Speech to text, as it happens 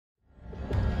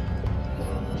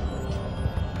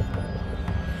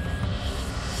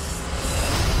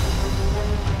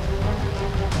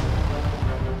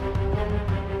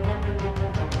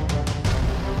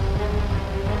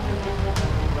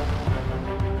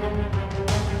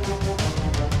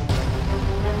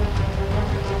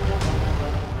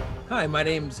Hi, my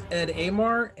name's Ed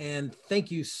Aymar, and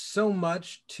thank you so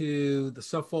much to the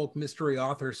Suffolk Mystery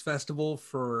Authors Festival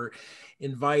for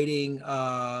inviting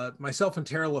myself and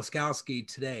Tara Laskowski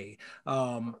today.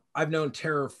 I've known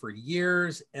Tara for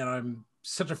years, and I'm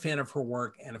such a fan of her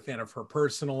work and a fan of her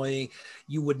personally.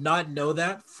 You would not know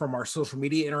that from our social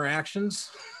media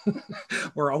interactions,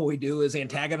 where all we do is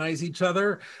antagonize each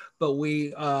other. But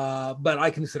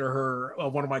I consider her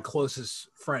one of my closest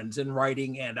friends in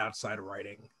writing and outside of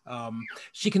writing.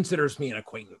 She considers me an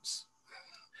acquaintance.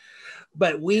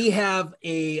 But we have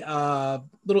a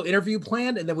little interview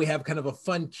planned, and then we have kind of a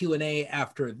fun Q&A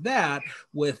after that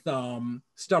with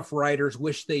stuff writers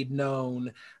wish they'd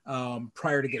known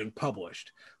prior to getting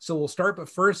published. So we'll start, but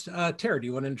first, Tara, do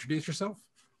you want to introduce yourself?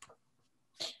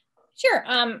 Sure.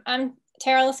 I'm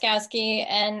Tara Laskowski,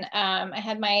 and I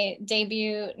had my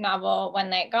debut novel, One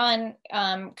Night Gone,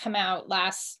 come out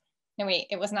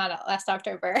it was not last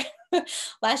October.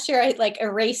 Last year, I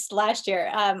erased last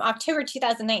year, October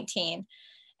 2019.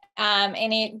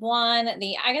 And it won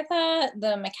the Agatha,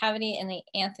 the Macavity, and the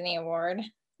Anthony Award,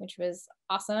 which was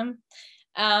awesome.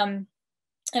 And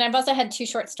I've also had 2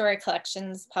 short story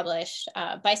collections published,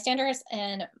 Bystanders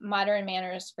and Modern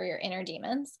Manners for Your Inner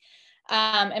Demons.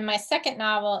 And my second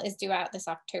novel is due out this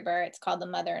October. It's called The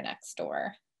Mother Next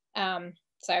Door.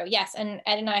 So yes, and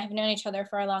Ed and I have known each other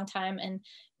for a long time, and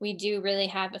we do really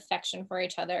have affection for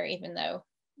each other, even though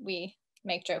we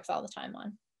make jokes all the time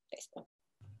on Facebook.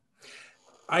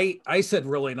 I said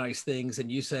really nice things,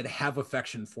 and you said have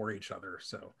affection for each other,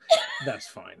 so that's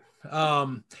fine.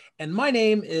 And my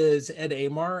name is Ed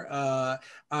Aymar.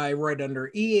 I write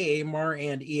under EA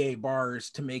Aymar and EA Bars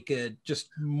to make it just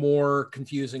more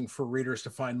confusing for readers to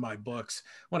find my books.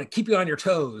 I want to keep you on your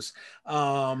toes.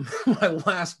 My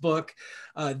last book,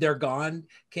 They're Gone,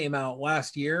 came out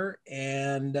last year,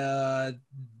 and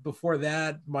before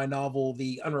that, my novel,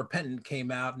 The Unrepentant,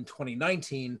 came out in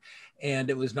 2019,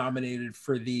 and it was nominated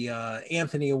for the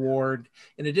Anthony Award.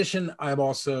 In addition, I'm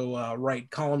also write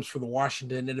columns for the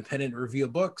Washington Independent Review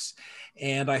of Books,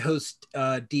 and I host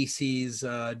DC's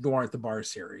Noir at the Bar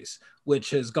series,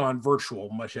 which has gone virtual,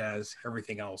 much as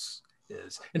everything else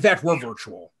is. In fact, we're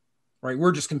virtual, right?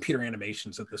 We're just computer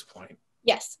animations at this point.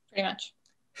 Yes, pretty much.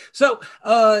 So,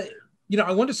 I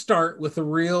want to start with a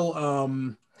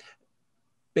real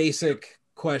basic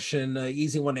question,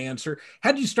 easy one to answer.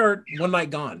 How did you start One Night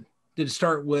Gone? Did it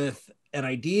start with an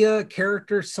idea,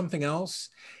 character, something else?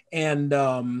 And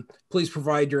please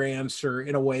provide your answer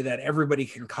in a way that everybody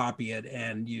can copy it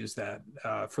and use that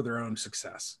for their own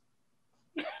success.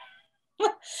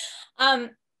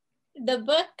 The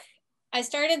book, I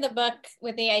started the book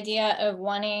with the idea of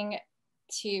wanting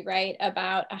to write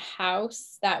about a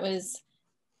house that was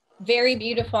very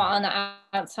beautiful on the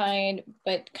outside,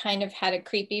 but kind of had a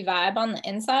creepy vibe on the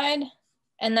inside.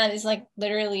 And that is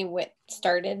literally what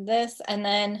started this. And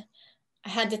then I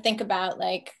had to think about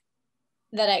the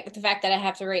fact that I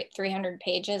have to write 300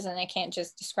 pages and I can't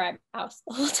just describe a house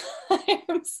the whole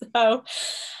time. So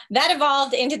that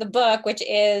evolved into the book, which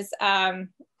is,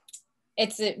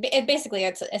 it's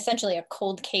essentially a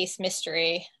cold case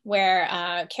mystery where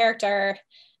my character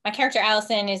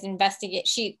Allison is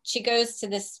she goes to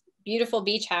this beautiful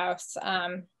beach house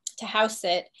to house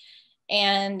sit,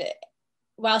 and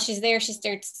while she's there, she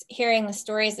starts hearing the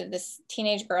stories of this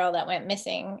teenage girl that went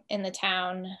missing in the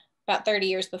town about 30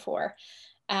 years before.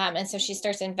 And so she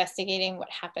starts investigating what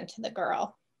happened to the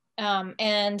girl.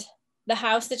 And the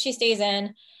house that she stays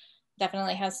in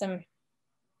definitely has some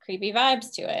creepy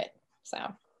vibes to it. So,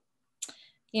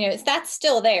 that's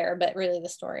still there, but really the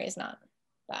story is not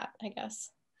that, I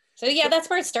guess. So yeah, that's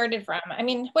where it started from. I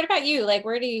mean, what about you?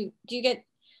 Where do you get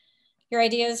your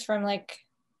ideas from,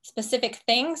 specific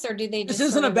things, or do they just... This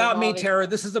isn't about me, Tara.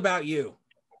 This is about you.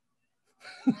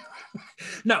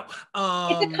 No.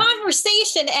 It's a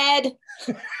conversation, Ed.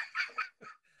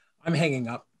 I'm hanging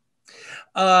up.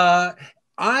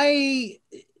 I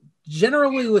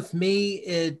generally, with me,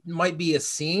 it might be a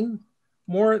scene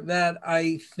more that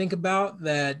I think about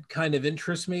that kind of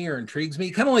interests me or intrigues me.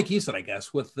 Kind of like you said, I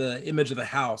guess, with the image of the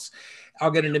house.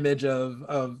 I'll get an image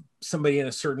of somebody in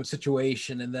a certain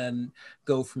situation and then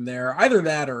go from there. Either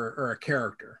that or a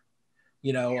character,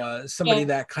 somebody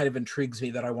that kind of intrigues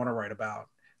me that I want to write about.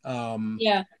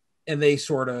 Yeah. And the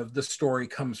story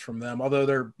comes from them, although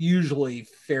they're usually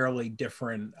fairly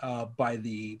different by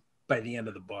the end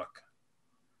of the book.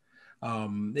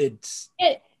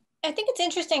 I think it's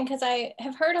interesting because I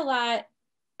have heard a lot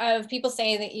of people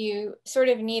say that you sort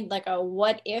of need a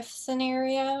what if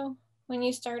scenario when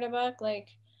you start a book, like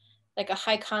a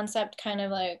high concept kind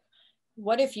of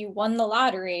what if you won the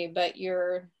lottery, but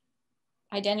your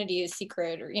identity is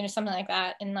secret, or, something like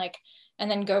that. And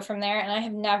then go from there. And I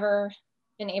have never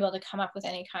been able to come up with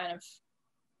any kind of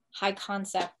high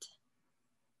concept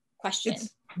question.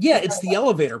 It's the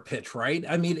elevator pitch, right?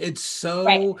 I mean, it's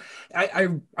so,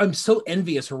 right. I'm so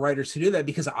envious of writers who do that,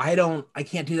 because I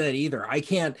can't do that either. I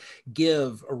can't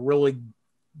give a really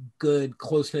good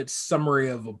close-knit summary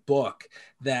of a book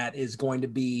that is going to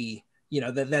be,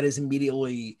 that is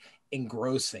immediately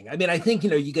engrossing. I mean, I think,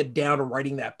 you get down to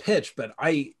writing that pitch, but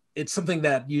it's something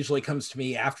that usually comes to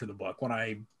me after the book when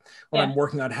I'm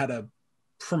working on how to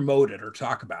promote it or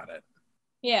talk about it.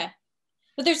 Yeah.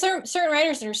 But there's certain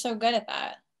writers that are so good at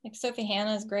that. Like Sophie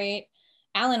Hannah is great.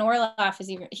 Alan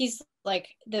Orloff he's like,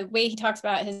 the way he talks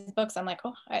about his books, I'm like,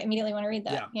 oh, I immediately want to read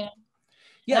that, Yeah.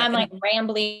 And I'm like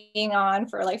rambling on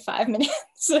for like 5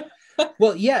 minutes.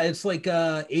 Well, yeah, it's like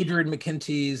Adrian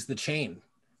McKinty's The Chain,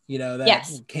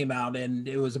 that came out, and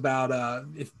it was about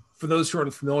for those who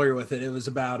aren't familiar with it, it was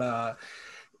about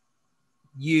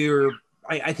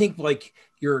I think like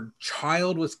your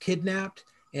child was kidnapped,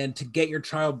 and to get your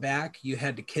child back, you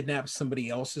had to kidnap somebody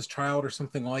else's child or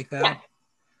something like that.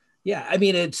 Yeah, I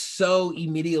mean, it's so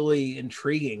immediately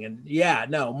intriguing. And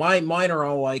mine are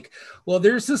all like, well,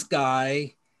 there's this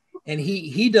guy and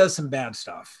he does some bad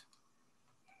stuff.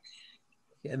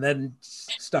 And then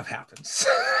stuff happens.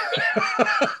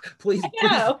 please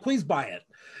buy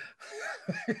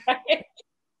it.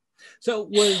 So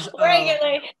was or I get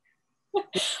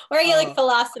like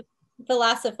philosophical,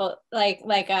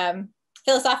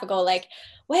 philosophical, like,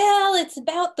 well, it's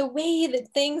about the way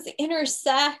that things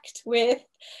intersect with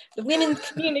the women's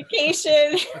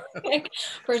communication. Like,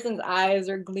 person's eyes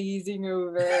are glazing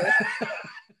over.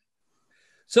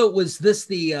 So was this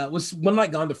was One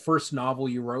Night Gone the first novel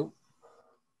you wrote?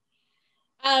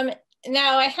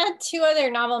 No, I had 2 other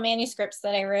novel manuscripts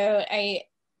that I wrote.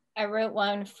 I wrote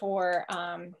one for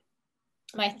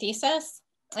my thesis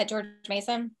at George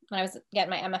Mason when I was getting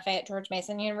my MFA at George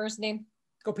Mason University.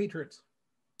 Go Patriots.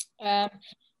 And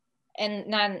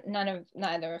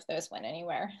neither of those went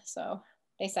anywhere, so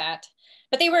they sat.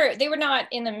 But they were not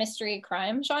in the mystery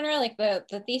crime genre. Like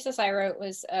the thesis I wrote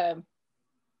was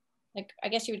like, I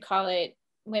guess you would call it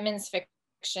women's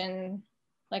fiction,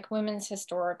 like women's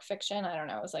historic fiction. I don't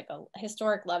know. It was like a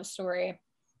historic love story.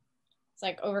 It's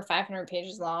like over 500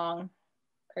 pages long.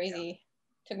 Crazy. Yeah.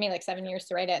 Took me like 7 years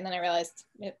to write it, and then I realized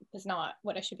it was not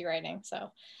what I should be writing.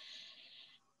 So,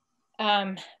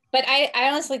 but I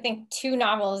honestly think 2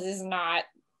 novels is not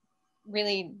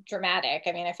really dramatic.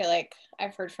 I mean, I feel like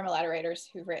I've heard from a lot of writers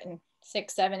who've written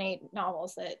 6, 7, 8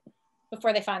 novels that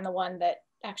before they find the one that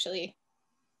actually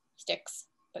sticks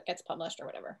but gets published or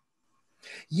whatever.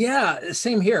 Yeah,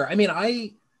 same here. I mean,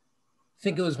 I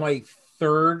think it was my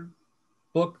 3rd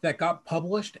book that got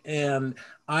published, and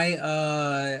I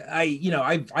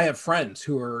have friends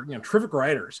who are terrific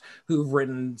writers who've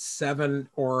written 7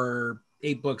 or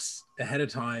 8 books ahead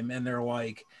of time, and they're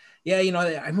like,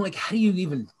 I'm like, how do you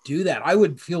even do that? I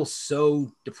would feel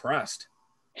so depressed.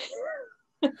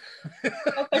 They're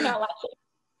not watching.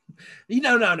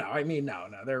 No. I mean, no.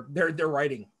 They're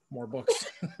writing more books.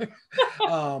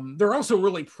 They're also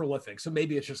really prolific, so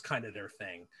maybe it's just kind of their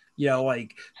thing.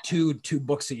 Like two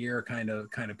books a year kind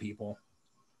of people.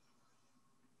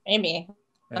 Maybe.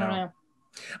 I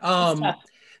don't know.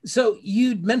 So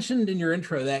you mentioned in your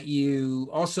intro that you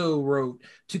also wrote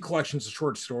 2 collections of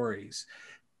short stories.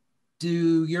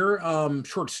 Do your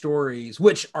short stories,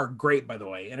 which are great, by the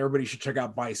way, and everybody should check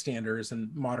out Bystanders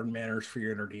and Modern Manners for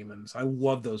Your Inner Demons. I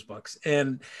love those books.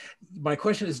 And my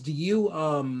question is, do you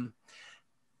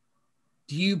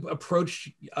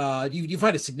approach, do you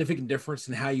find a significant difference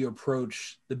in how you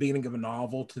approach the beginning of a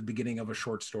novel to the beginning of a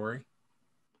short story?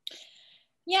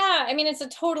 Yeah, I mean, it's a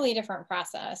totally different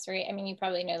process, right? I mean, you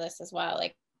probably know this as well.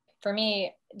 Like, for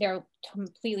me, they're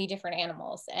completely different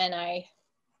animals. And I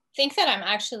think that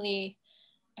I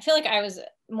feel like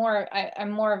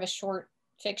I'm more of a short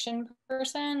fiction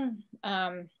person.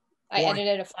 I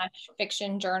edited a flash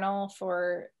fiction journal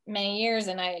for many years,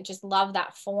 and I just love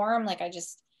that form. Like, I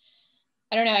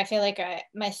don't know. I feel like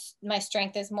my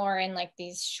strength is more in like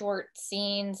these short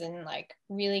scenes and like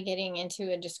really getting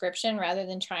into a description rather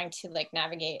than trying to like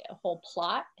navigate a whole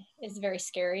plot. Is very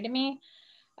scary to me.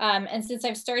 And since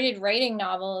I've started writing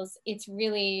novels, it's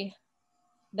really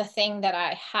the thing that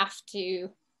I have to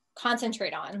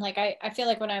concentrate on. Like I feel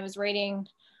like when I was writing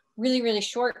really, really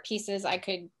short pieces, I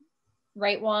could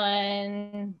write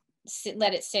one,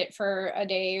 let it sit for a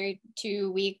day,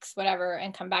 2 weeks, whatever,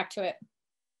 and come back to it.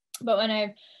 But when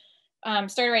I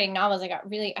started writing novels, I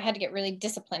had to get really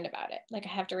disciplined about it. Like, I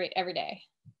have to write every day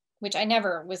which I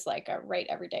never was like a write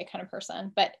every day kind of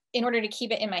person, but in order to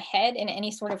keep it in my head in any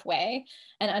sort of way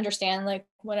and understand like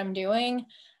what I'm doing,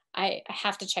 I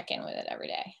have to check in with it every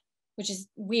day, which is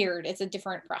weird. It's a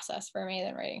different process for me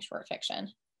than writing short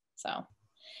fiction. So,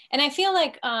 and I feel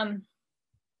like I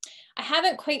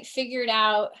haven't quite figured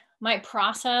out my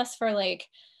process for like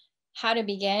how to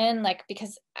begin, like,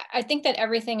 because I think that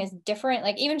everything is different.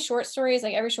 Like even short stories,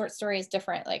 like every short story is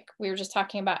different. Like we were just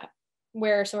talking about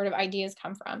where sort of ideas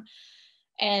come from.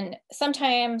 And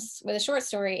sometimes with a short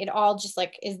story, it all just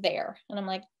like is there. And I'm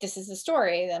like, this is the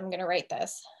story, I'm going to write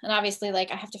this. And obviously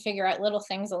like I have to figure out little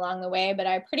things along the way, but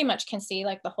I pretty much can see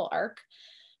like the whole arc.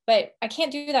 But I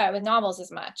can't do that with novels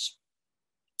as much.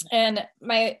 And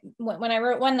when I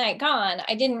wrote One Night Gone,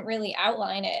 I didn't really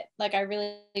outline it. Like I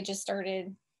really just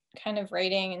started kind of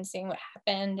writing and seeing what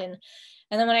happened. And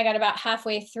then when I got about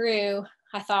halfway through,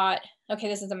 I thought, okay,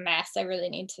 this is a mess. I really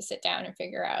need to sit down and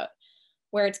figure out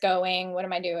where it's going. What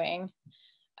am I doing?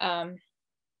 But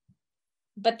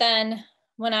then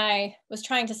when I was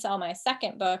trying to sell my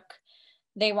second book,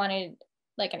 they wanted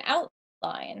like an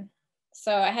outline.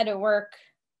 So I had to work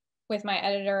with my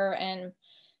editor and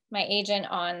my agent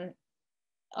on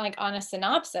a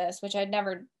synopsis, which I'd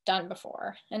never done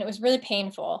before. And it was really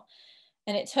painful.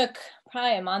 And it took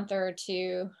probably a month or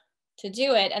two to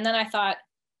do it. And then I thought,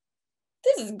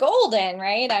 this is golden,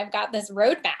 right? I've got this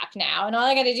roadmap now, and all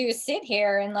I got to do is sit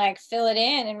here and like fill it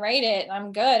in and write it. And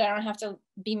I'm good. I don't have to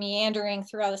be meandering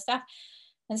through all the stuff.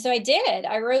 And so I did.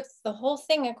 I wrote the whole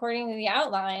thing according to the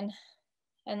outline.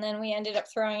 And then we ended up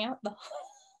throwing out the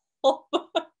whole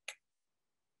book.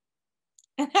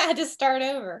 And I had to start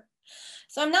over.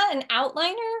 So I'm not an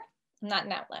outliner. I'm not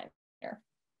an outliner.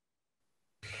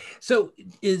 So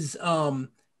is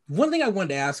one thing I wanted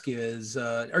to ask you is,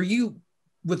 are you,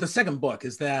 with the second book,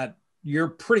 is that you're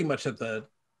pretty much at the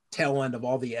tail end of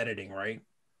all the editing, right?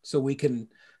 So we can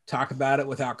talk about it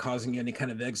without causing you any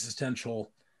kind of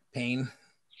existential pain.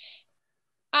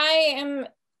 I am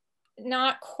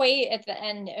not quite at the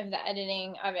end of the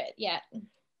editing of it yet,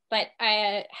 but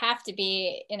I have to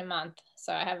be in a month.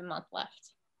 So I have a month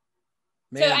left.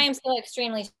 Man. So I am still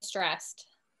extremely stressed.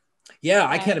 Yeah,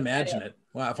 I can't imagine it.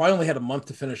 Wow, if I only had a month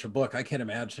to finish a book, I can't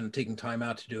imagine taking time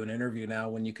out to do an interview now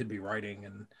when you could be writing.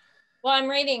 And well, I'm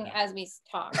writing as we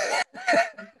talk.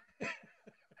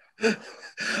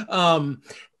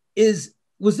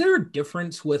 Was there a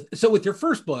difference with your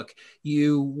first book,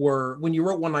 you were, when you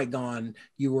wrote One Night Gone,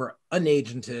 you were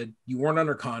unagented, you weren't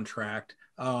under contract.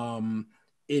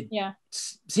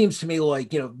 Seems to me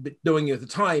like, knowing you at the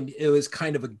time, it was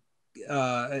kind of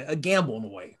a gamble in a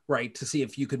way, right? To see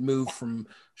if you could move from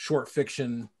short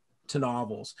fiction to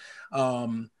novels,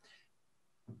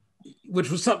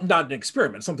 which was something, not an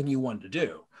experiment, something you wanted to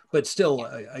do, but still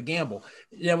a gamble.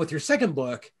 With your second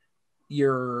book,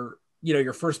 your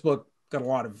first book got a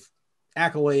lot of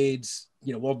accolades,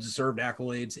 well-deserved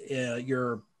accolades.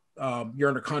 You're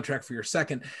under contract for your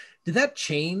second. Did that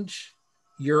change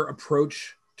your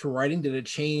approach to writing? Did it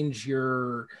change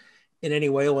in any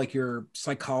way, like your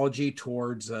psychology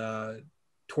towards the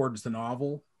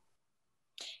novel?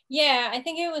 Yeah, I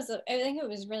think it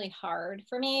was really hard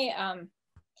for me. I'm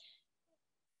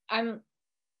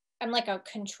like a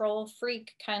control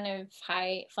freak, kind of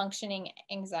high functioning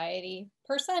anxiety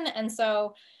person. And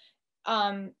so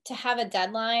to have a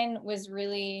deadline was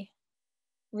really,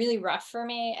 really rough for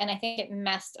me. And I think it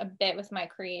messed a bit with my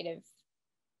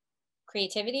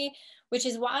creativity, which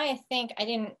is why I think I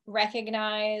didn't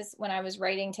recognize when I was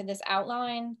writing to this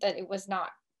outline that it was not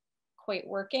quite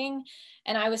working.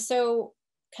 And I was so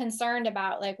concerned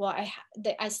about like, well,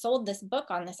 I sold this book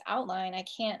on this outline. I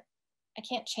can't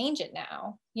change it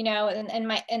now,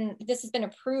 and this has been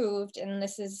approved and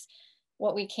this is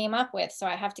what we came up with. So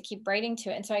I have to keep writing to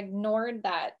it. And so I ignored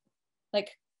that like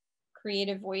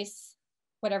creative voice,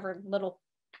 whatever little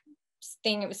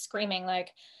thing it was screaming,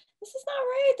 like, this is not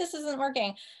right, this isn't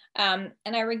working. And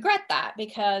I regret that,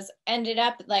 because ended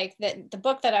up like the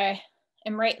book that I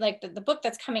am the book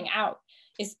that's coming out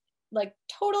is like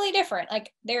totally different.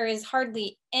 Like there is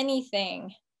hardly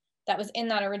anything that was in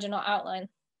that original outline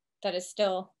that is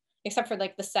still, except for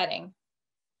like the setting,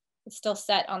 it's still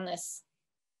set on this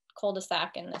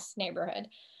cul-de-sac in this neighborhood,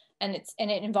 and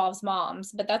it involves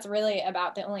moms, but that's really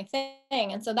about the only thing.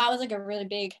 And so that was like a really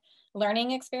big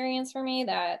learning experience for me,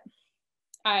 that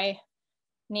I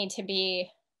need to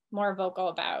be more vocal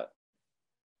about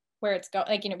where it's going,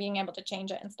 like, being able to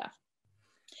change it and stuff.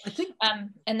 I think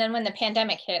and then when the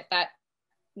pandemic hit, that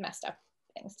messed up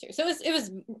things too. So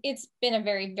it's been a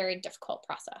very, very difficult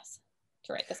process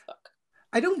to write this book.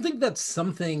 I don't think that's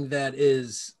something that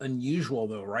is unusual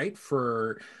though, right?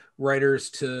 For writers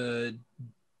to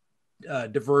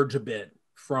diverge a bit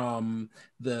from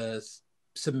the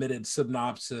submitted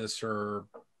synopsis or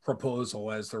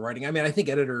proposal as they're writing? I mean, I think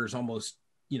editors almost,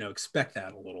 expect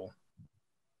that a little.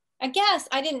 I guess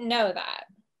I didn't know that.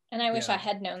 And I wish Yeah. I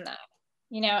had known that,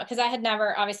 because I had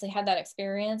never obviously had that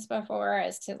experience before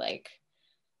as to like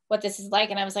what this is like.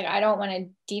 And I was like, I don't want to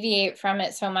deviate from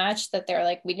it so much that they're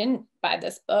like, we didn't buy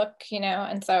this book,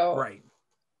 And so Right.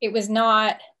 it was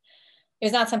not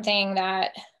something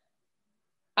that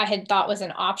I had thought was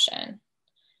an option,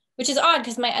 which is odd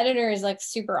because my editor is like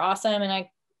super awesome and I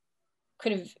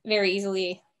could have very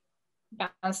easily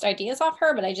bounced ideas off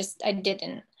her, but I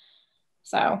didn't.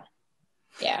 So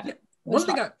yeah. One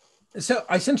thing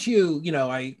I sent you,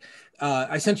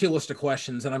 I sent you a list of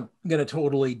questions and I'm going to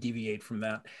totally deviate from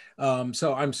that.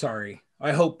 So I'm sorry.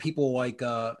 I hope people like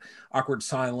awkward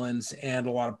silence and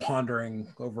a lot of pondering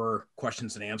over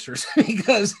questions and answers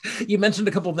because you mentioned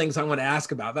a couple of things I want to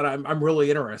ask about that I'm really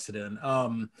interested in.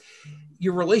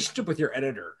 Your relationship with your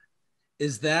editor,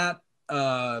 is that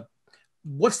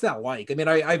what's that like? I mean,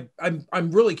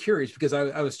 I'm really curious because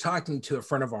I was talking to a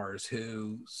friend of ours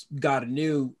who got a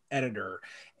new editor,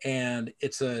 and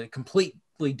it's a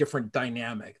completely different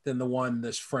dynamic than the one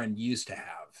this friend used to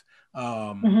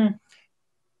have.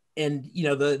 And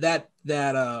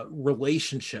that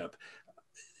relationship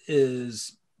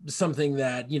is something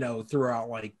that throughout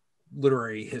like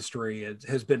literary history it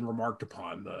has been remarked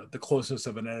upon, the closeness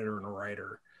of an editor and a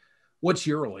writer. What's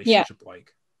your relationship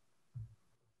like?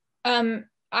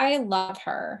 I love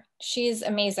her. She's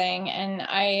amazing, and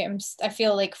I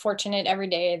feel like fortunate every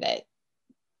day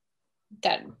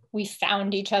that we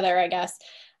found each other, I guess.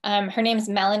 Her name's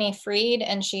Melanie Freed,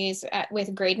 and she's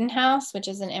with Graydon House, which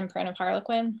is an imprint of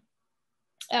Harlequin.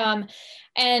 And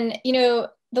the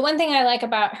one thing I like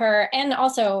about her, and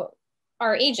also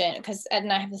our agent, because Ed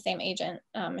and I have the same agent,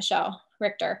 Michelle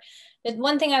Richter. The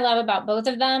one thing I love about both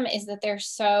of them is that they're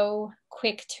so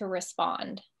quick to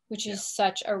respond, which is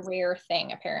such a rare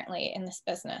thing apparently in this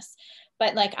business.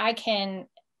 But like I can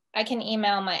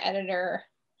email my editor.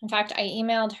 In fact, I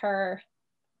emailed her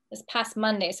this past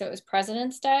Monday, so it was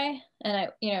President's Day,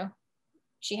 and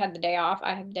she had the day off,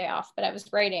 I had the day off, but I was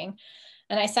writing,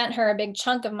 and I sent her a big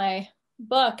chunk of my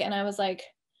book, and I was like,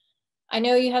 I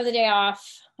know you have the day off.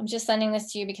 I'm just sending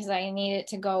this to you because I need it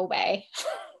to go away.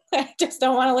 I just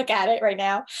don't want to look at it right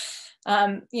now.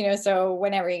 So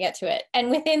whenever you get to it. And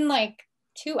within like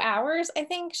 2 hours, I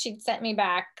think she'd sent me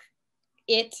back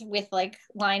it with like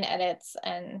line edits,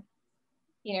 and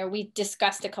we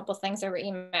discussed a couple things over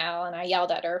email, and I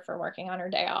yelled at her for working on her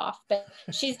day off, but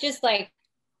she's just like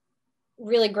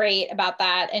really great about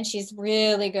that. And she's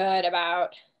really good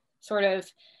about sort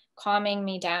of calming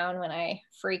me down when I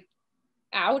freak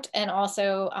out, and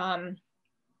also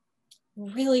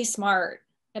really smart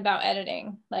about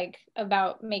editing, like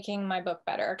about making my book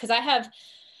better. Because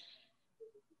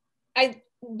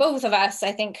both of us,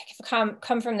 I think, come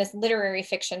from this literary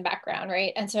fiction background,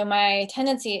 right? And so my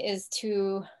tendency is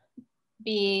to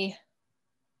be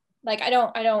like, I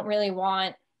don't really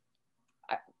want,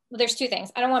 there's two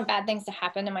things. I don't want bad things to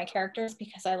happen to my characters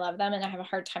because I love them and I have a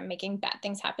hard time making bad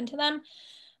things happen to them.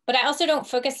 But I also don't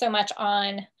focus so much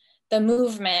on the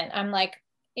movement. I'm like,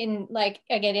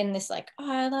 I get in this like,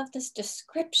 oh, I love this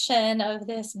description of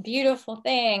this beautiful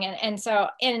thing. And so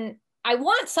I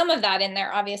want some of that in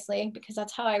there, obviously, because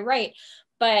that's how I write.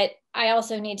 But I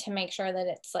also need to make sure that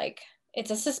it's like,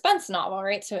 it's a suspense novel,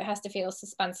 right? So it has to feel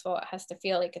suspenseful. It has to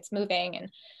feel like it's moving.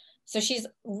 And so she's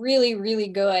really, really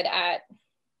good at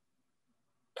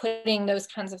putting those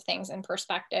kinds of things in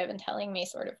perspective and telling me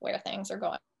sort of where things are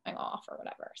going off or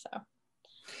whatever. So,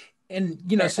 and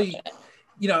I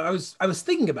was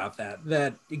thinking about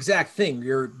that exact thing,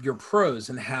 your prose,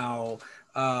 and how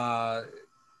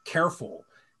careful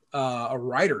a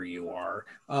writer you are.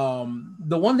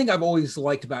 The one thing I've always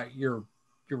liked about your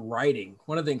writing,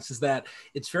 one of the things is that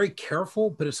it's very careful,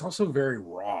 but it's also very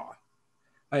raw.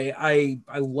 I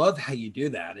love how you do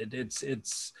that.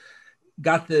 It's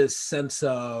got this sense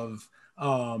of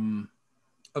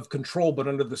control, but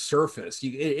under the surface,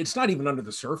 it's not even under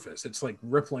the surface. It's like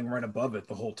rippling right above it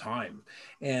the whole time,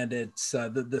 and it's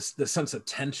the sense of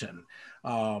tension.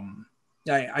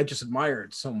 I just admire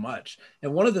it so much.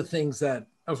 And one of the things that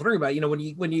I was wondering about,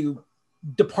 when you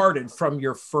departed from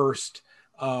your first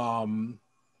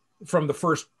from the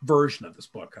first version of this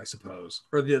book, I suppose,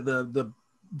 or the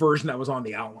version that was on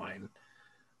the outline,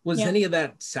 was any of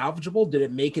that salvageable? Did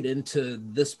it make it into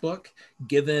this book,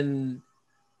 given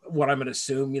what I'm going to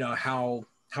assume, how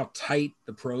tight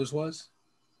the prose was?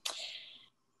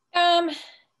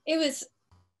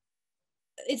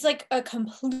 It's like a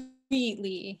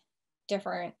completely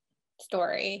different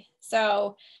story.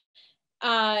 So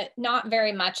Not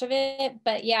very much of it,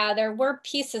 but yeah, there were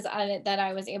pieces of it that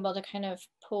I was able to kind of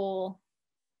pull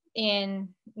in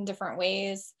different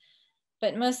ways,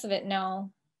 but most of it,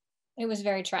 no. It was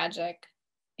very tragic.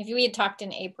 If we had talked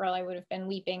in April, I would have been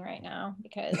weeping right now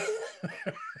because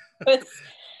it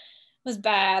was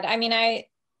bad. I mean, I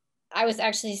was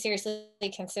actually seriously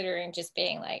considering just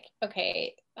being like,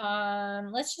 okay,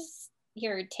 let's just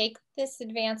here, take this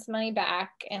advance money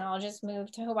back and I'll just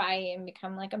move to Hawaii and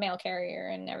become like a mail carrier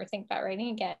and never think about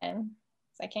writing again.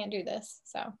 Because I can't do this.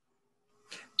 So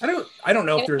I don't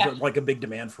know if there's like a big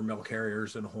demand for mail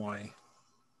carriers in Hawaii.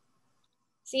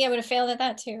 See, I would have failed at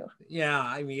that too. Yeah,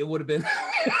 I mean, it would have been,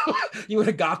 you would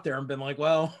have got there and been like,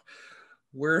 well,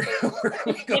 where are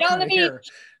we going here?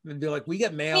 And be like, we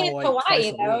get mail, I mean, like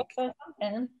Hawaii, twice a week. So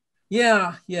something.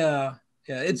 Yeah.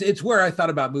 It's where I thought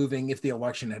about moving if the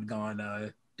election had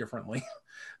gone differently.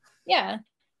 Yeah.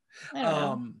 I don't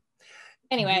know.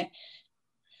 Anyway.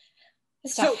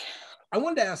 So I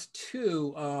wanted to ask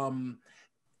too,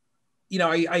 you know,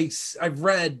 I've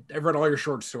read all your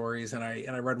short stories and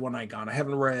I read One Night Gone. I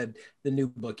haven't read the new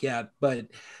book yet, but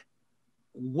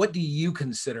what do you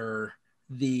consider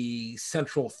the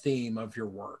central theme of your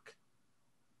work?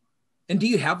 And do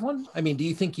you have one? I mean, do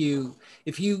you think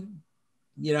if you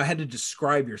had to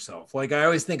describe yourself, like I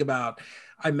always think about,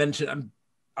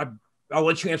 I'll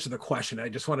let you answer the question. I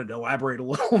just wanted to elaborate a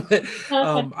little bit.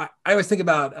 I always think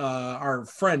about our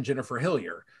friend, Jennifer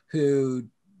Hillier, who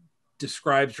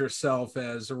describes herself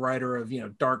as a writer of,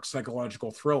 dark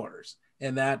psychological thrillers.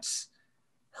 And that's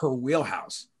her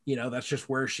wheelhouse. That's just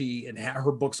where and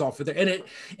her books all fit there. And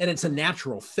it's a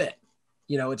natural fit.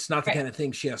 It's not the kind of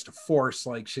thing she has to force.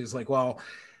 Like she's like, well,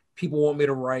 people want me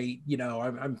to write,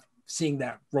 I'm seeing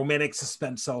that romantic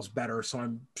suspense sells better, so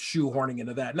I'm shoehorning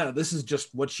into that. No, this is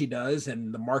just what she does,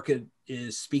 and the market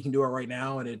is speaking to her right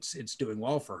now, and it's doing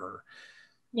well for her.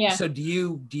 Yeah. So do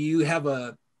you have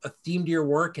a theme to your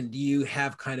work, and do you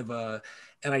have kind of an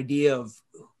idea of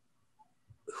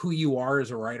who you are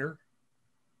as a writer?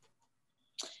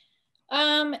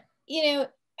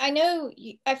 I know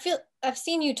I've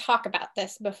seen you talk about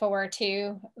this before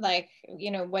too, like,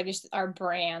 what is our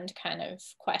brand kind of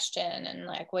question, and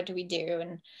like, what do we do?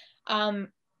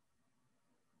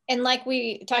 And like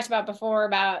we talked about before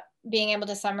about being able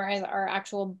to summarize our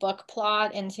actual book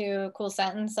plot into a cool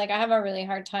sentence. Like I have a really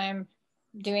hard time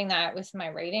doing that with my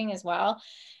writing as well.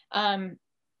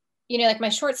 Like my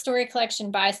short story collection,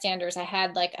 Bystanders, I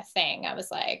had like a thing. I was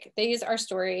like, these are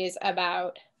stories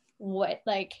about what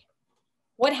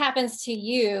happens to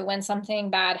you when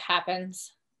something bad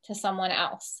happens to someone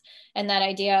else. And that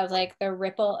idea of like the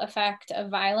ripple effect of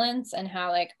violence and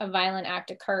how like a violent act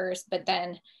occurs, but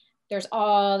then there's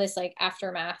all this like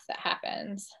aftermath that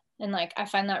happens. And like, I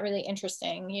find that really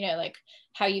interesting, like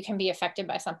how you can be affected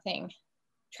by something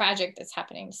tragic that's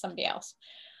happening to somebody else.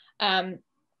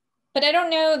 But I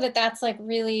don't know that that's like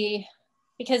really,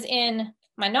 because in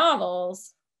my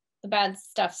novels, the bad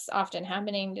stuff's often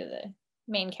happening to the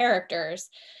main characters.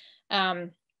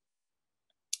 And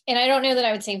I don't know that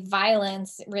I would say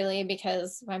violence really,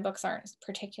 because my books aren't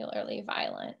particularly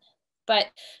violent, but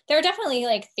there are definitely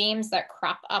like themes that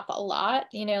crop up a lot,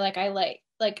 like I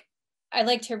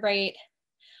like to write.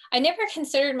 I never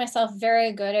considered myself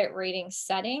very good at writing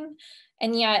setting,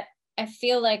 and yet I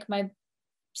feel like my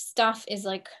stuff is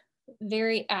like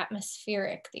very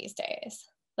atmospheric these days.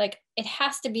 Like it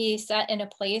has to be set in a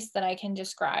place that I can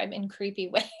describe in creepy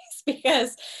ways,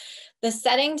 because the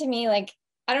setting to me, like,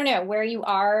 I don't know, where you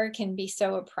are can be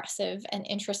so oppressive and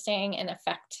interesting and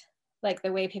affect like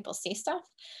the way people see stuff.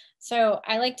 So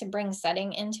I like to bring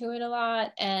setting into it a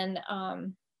lot. And I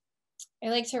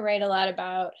like to write a lot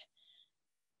about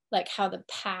like how the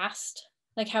past,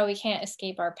 like how we can't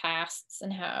escape our pasts,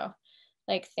 and how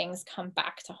like things come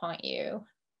back to haunt you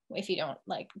if you don't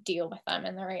like deal with them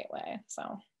in the right way.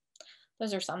 So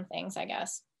those are some things, I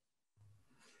guess.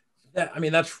 Yeah, I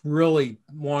mean, that's really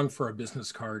long for a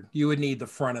business card. You would need the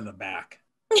front and the back.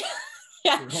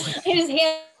 Yeah, really. I just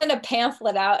hand a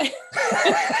pamphlet out.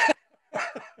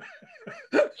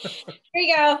 Here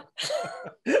you go.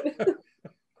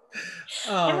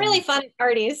 I'm really fun at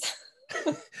parties.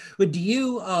 But do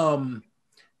you,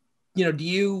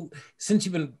 since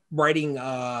you've been writing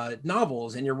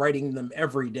novels and you're writing them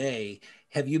every day,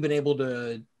 have you been able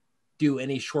to do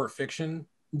any short fiction?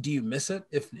 Do you miss it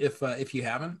if you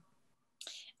haven't?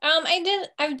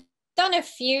 I've done a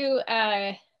few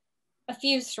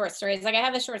short stories. Like I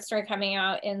have a short story coming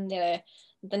out in the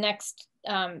next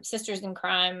Sisters in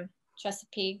Crime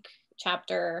Chesapeake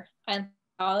chapter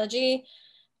anthology.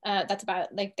 That's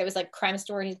about like, there was like crime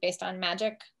stories based on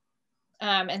magic.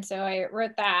 And so I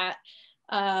wrote that.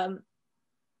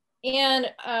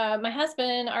 And my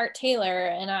husband, Art Taylor,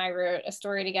 and I wrote a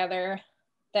story together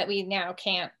that we now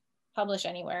can't publish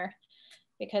anywhere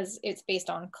because it's based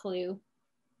on Clue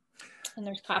and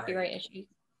there's copyright issues.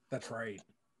 That's right.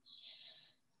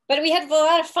 But we had a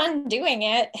lot of fun doing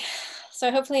it.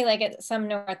 So hopefully like at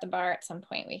somewhere at the bar at some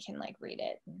point we can like read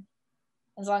it.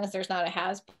 As long as there's not a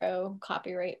Hasbro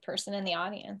copyright person in the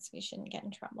audience, we shouldn't get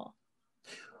in trouble.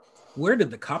 Where did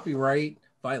the copyright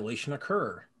violation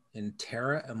occur? In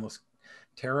Tara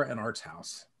and Art's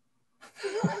house.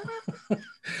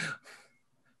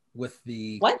 With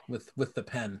the what? With the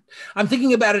pen. I'm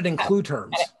thinking about it in Clue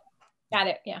terms. Got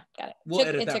it. Yeah, got it.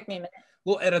 It took me a minute.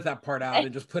 We'll edit that part out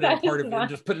and just put in part of it and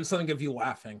just put in something of you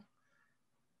laughing.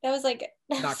 That was like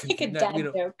like a dad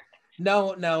joke.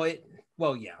 No,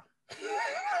 well, yeah.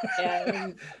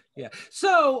 Yeah.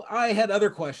 So I had other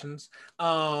questions.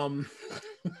 But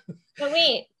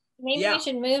wait, maybe we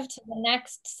should move to the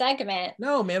next segment.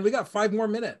 No, man, we got 5 more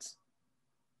minutes.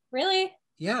 Really?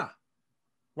 Yeah.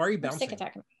 Why are you bouncing? Sick of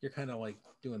talking. You're kind of like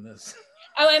doing this.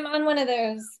 Oh, I'm on one of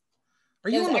those. Are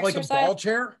you on like a ball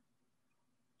chair?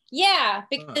 Yeah,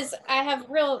 because I have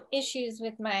real issues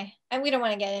with my, and we don't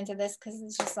want to get into this because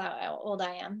it's just how old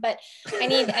I am, but I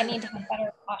need to have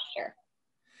better posture.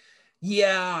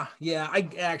 Yeah. I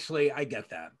get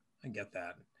that.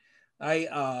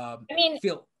 I mean,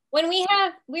 feel when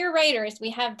we're writers,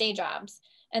 we have day jobs,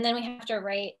 and then we have to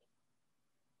write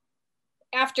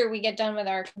after we get done with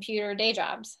our computer day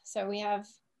jobs. So we have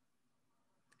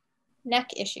neck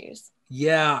issues.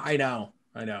 Yeah, I know.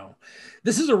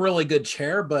 This is a really good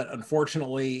chair, but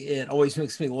unfortunately, it always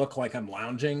makes me look like I'm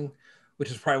lounging,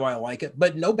 which is probably why I like it.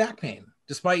 But no back pain,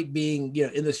 despite being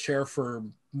in this chair for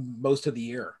most of the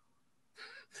year.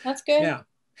 That's good. Yeah.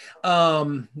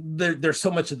 There's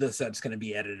so much of this that's going to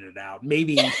be edited out.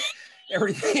 Maybe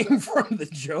everything from the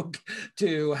joke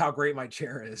to how great my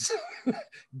chair is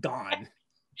gone.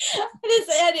 This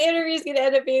interview is going to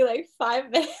end up being like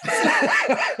 5 minutes.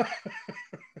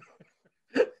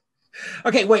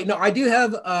 Okay, wait. No, I do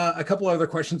have a couple other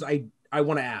questions I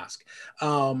want to ask.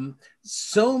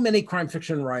 So many crime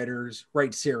fiction writers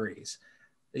write series.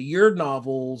 Your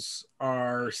novels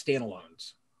are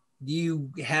standalones. Do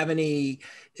you have any?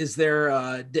 Is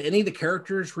there? Do any of the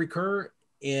characters recur?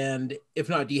 And if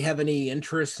not, do you have any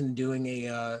interest in doing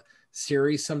a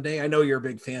series someday? I know you're a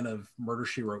big fan of Murder,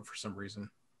 She Wrote for some reason.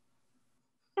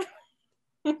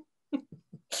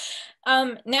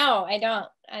 No, I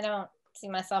don't see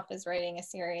myself as writing a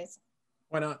series.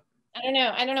 Why not? I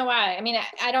don't know why. I mean,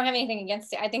 I don't have anything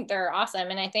against it. I think they're awesome,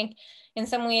 and I think in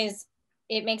some ways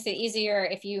it makes it easier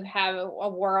if you have a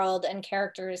world and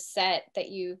characters set that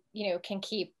you can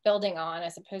keep building on,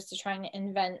 as opposed to trying to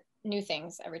invent new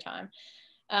things every time.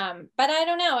 But I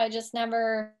don't know. I just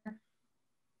never.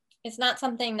 It's not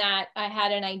something that I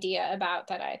had an idea about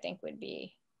that I think would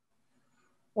be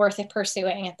worth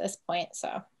pursuing at this point.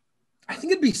 So I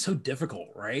think it'd be so difficult,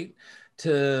 right?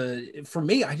 For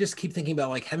me, I just keep thinking about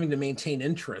like having to maintain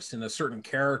interest in a certain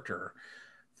character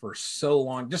for so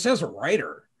long, just as a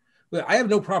writer. I have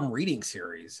no problem reading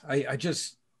series. I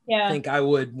just think I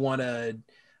would want to,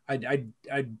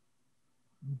 I'd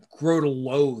grow to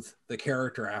loathe the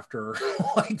character after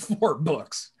like 4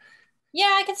 books.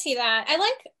 Yeah, I could see that. I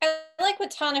like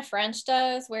what Tana French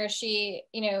does, where she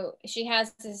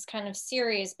has this kind of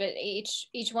series, but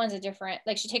each one's a different,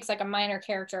 like she takes like a minor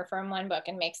character from one book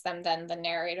and makes them then the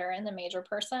narrator and the major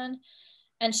person.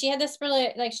 And she had this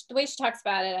really, like the way she talks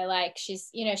about it, I like, she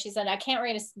said, I can't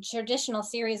write a traditional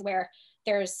series where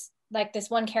there's like this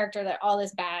one character that all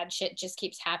this bad shit just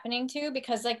keeps happening to,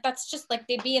 because like that's just like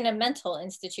they'd be in a mental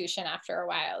institution after a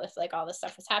while if like all this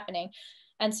stuff was happening.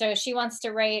 And so she wants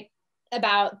to write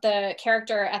about the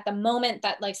character at the moment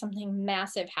that like something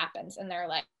massive happens in their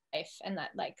life, and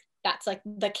that like that's like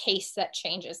the case that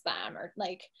changes them or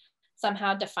like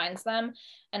somehow defines them.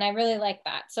 And I really like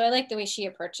that. So I like the way she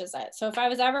approaches it. So if I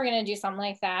was ever going to do something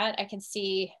like that, I could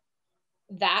see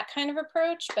that kind of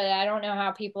approach, but I don't know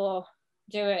how people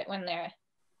do it when they're,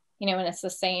 when it's the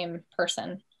same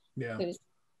person who's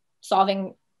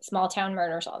solving small town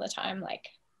murders all the time. Like,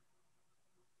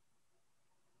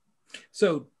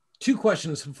 so 2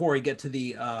 questions before we get to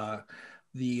the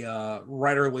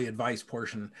writerly advice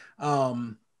portion.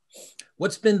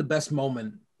 What's been the best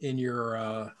moment in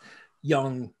your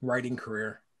young writing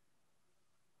career?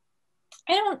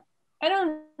 I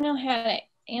don't know how to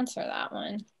answer that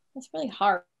one. It's really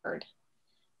hard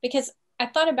because I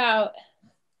thought about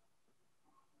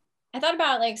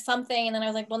like something, and then I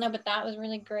was like, well, no, but that was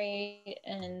really great.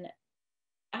 And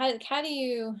how do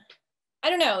you,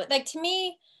 I don't know, like to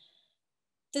me,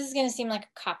 this is going to seem like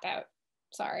a cop-out,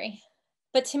 sorry.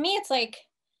 But to me, it's like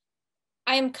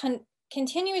I'm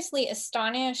continuously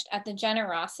astonished at the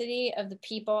generosity of the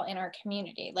people in our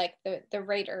community, like the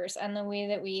writers, and the way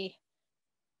that we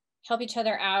help each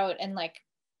other out. And like,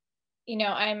 you know,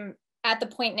 I'm at the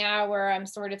point now where I'm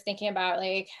sort of thinking about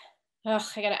like, oh,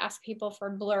 I got to ask people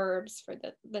for blurbs for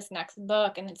this next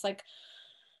book. And it's like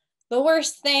the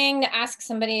worst thing to ask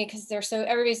somebody because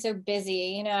everybody's so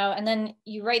busy, you know, and then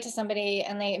you write to somebody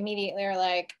and they immediately are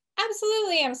like,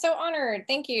 absolutely, I'm so honored.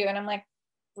 Thank you. And I'm like,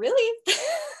 really?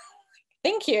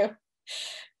 Thank you.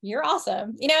 You're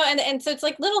awesome. You know, and so it's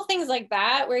like little things like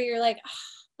that where you're like, oh,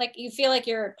 like you feel like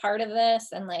you're a part of this,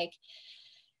 and like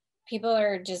people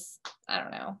are just, I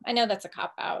don't know. I know that's a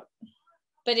cop out,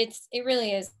 but it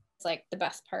really is like the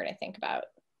best part, I think, about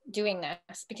doing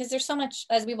this, because there's so much,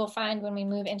 as we will find when we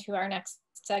move into our next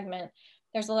segment,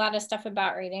 there's a lot of stuff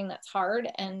about reading that's hard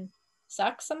and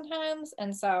sucks sometimes.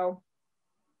 And so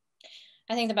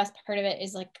I think the best part of it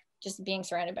is like just being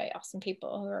surrounded by awesome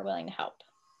people who are willing to help.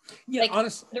 Yeah, like,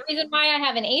 honestly, the reason why I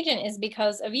have an agent is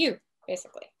because of you,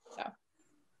 basically. So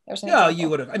there's an yeah, example. you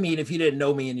would have. I mean, if you didn't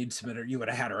know me and you'd submit her, you would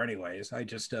have had her anyways. Yeah,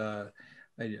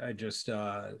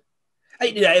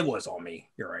 it was all me.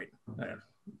 You're right. I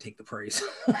take the praise.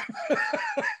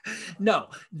 No,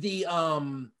 you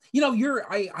know,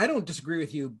 I don't disagree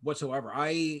with you whatsoever.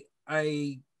 I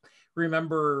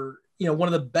remember, you know, one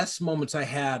of the best moments I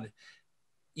had,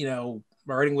 you know,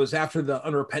 my writing was after the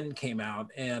Unrepentant came out,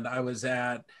 and I was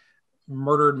at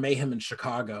Murder and Mayhem in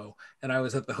Chicago, and I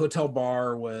was at the hotel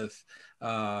bar with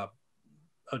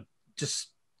just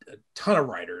a ton of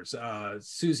writers,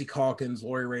 Susie Calkins,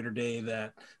 Lori Raider Day,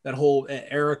 that whole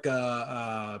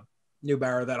Erica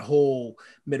Neubauer, that whole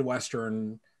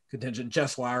Midwestern contingent,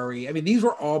 Jess Lowry. I mean, these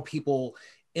were all people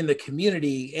in the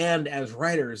community and as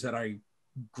writers that I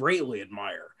greatly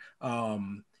admire.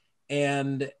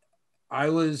 And I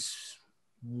was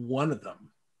one of them.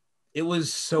 It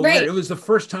was so weird. It was the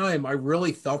first time I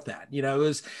really felt that, you know, it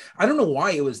was, I don't know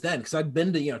why it was then, because I'd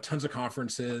been to, you know, tons of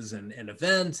conferences and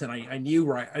events, and I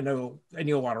knew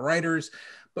a lot of writers,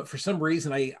 but for some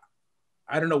reason,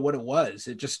 I don't know what it was.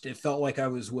 It felt like I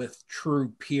was with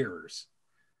true peers.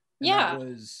 And yeah.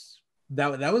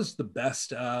 that was the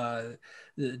best,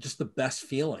 just the best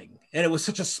feeling. And it was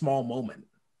such a small moment,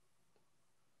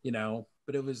 you know,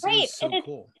 but it was so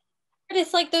cool. But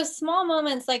it's like those small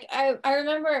moments. Like I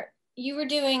remember you were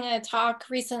doing a talk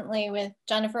recently with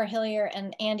Jennifer Hillier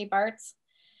and Andy Bartz,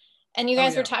 and you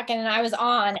guys were talking, and I was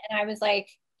on, and I was like,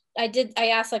 I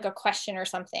asked like a question or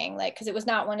something, like, because it was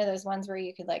not one of those ones where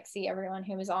you could like see everyone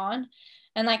who was on.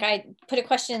 And like I put a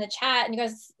question in the chat, and you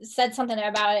guys said something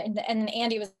about it, and then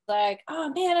Andy was like, oh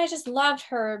man, I just loved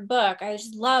her book. I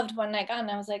just loved One Night Gone.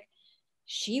 And I was like,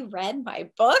 she read my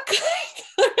book?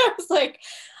 I was like,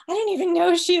 I didn't even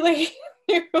know she like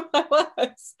knew who I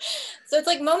was. So it's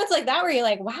like moments like that where you're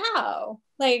like, wow,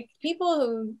 like people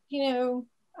who, you know,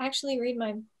 actually read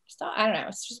my stuff. I don't know.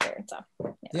 It's just weird stuff.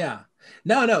 Yeah.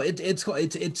 No,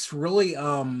 it's really,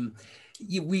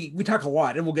 we talk a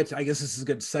lot, and we'll get to, I guess this is a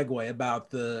good segue about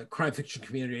the crime fiction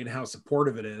community and how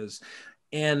supportive it is.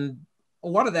 And a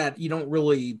lot of that, you don't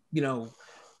really, you know,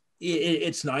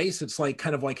 it's nice. It's like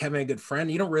kind of like having a good friend.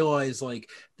 You don't realize like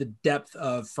the depth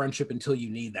of friendship until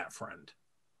you need that friend,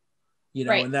 you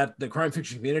know. And that the crime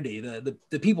fiction community,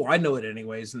 the people, I know it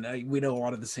anyways, and we know a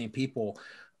lot of the same people,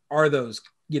 are those,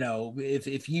 you know,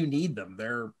 if you need them,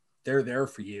 they're there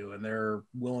for you, and they're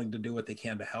willing to do what they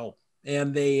can to help.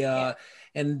 And they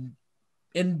and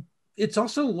it's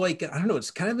also like, I don't know,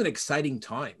 it's kind of an exciting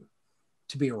time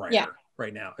to be a writer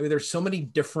right now. I mean, there's so many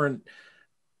different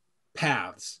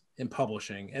paths in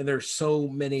publishing, and there's so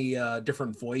many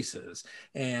different voices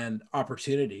and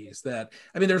opportunities that,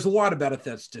 I mean, there's a lot about it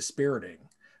that's dispiriting,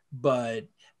 but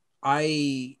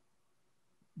I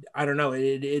don't know,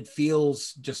 it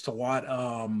feels just a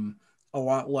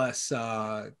lot less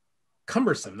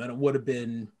cumbersome than it would have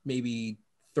been maybe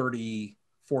 30,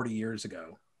 40 years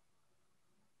ago.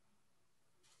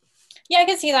 Yeah, I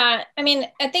can see that. I mean,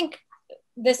 I think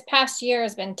this past year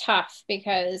has been tough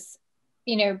because,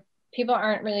 you know, people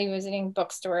aren't really visiting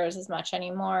bookstores as much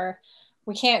anymore.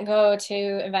 We can't go to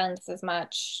events as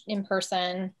much in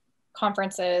person,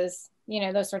 conferences, you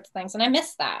know, those sorts of things. And I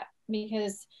miss that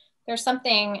because there's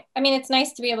something, I mean, it's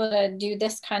nice to be able to do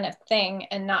this kind of thing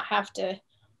and not have to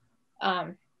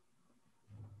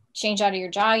change out of your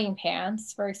jogging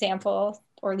pants, for example,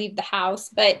 or leave the house.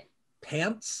 But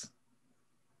pants?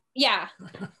 Yeah.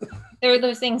 There were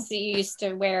those things that you used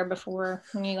to wear before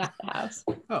when you left the house.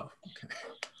 Oh, okay.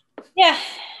 Yeah,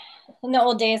 in the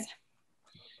old days.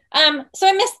 So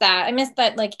I miss that. I miss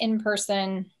that like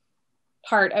in-person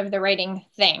part of the writing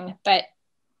thing, but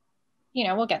you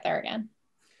know, we'll get there again.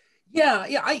 Yeah,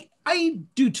 I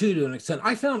do too, to an extent.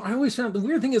 I always found, the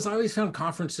weird thing is I always found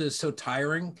conferences so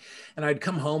tiring, and I'd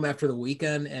come home after the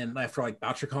weekend, and after like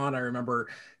BoucherCon, I remember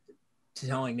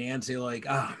telling Nancy like,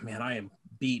 "Ah, oh, man, I am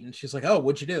beat," and she's like, "Oh,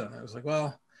 what'd you do?" And I was like,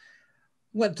 "Well,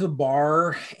 went to the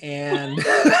bar and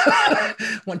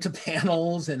went to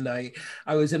panels, and I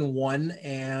was in one,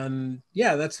 and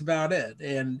yeah, that's about it."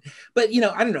 And but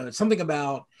I don't know, it's something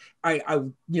about I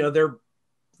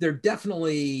they're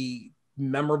definitely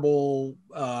memorable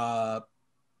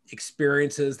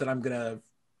experiences that I'm gonna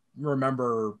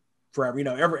remember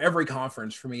forever. Every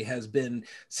conference for me has been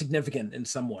significant in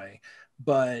some way,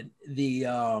 but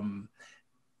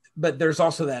but there's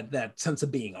also that sense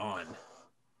of being on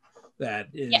that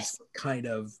is Yes. kind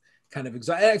of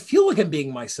exciting. I feel like I'm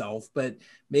being myself, but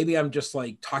maybe I'm just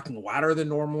like talking louder than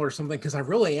normal or something, because I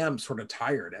really am sort of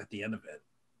tired at the end of it.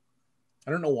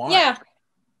 I don't know why. Yeah.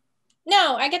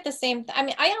 No, I get the same. I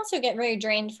mean, I also get very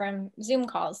drained from Zoom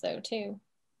calls though too.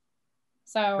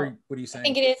 So What are you I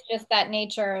think saying? it is just that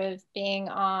nature of being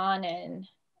on, and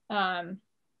I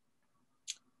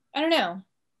don't know.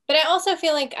 But I also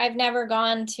feel like I've never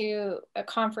gone to a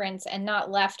conference and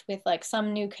not left with like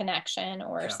some new connection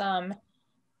or Yeah. some,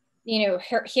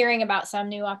 hearing about some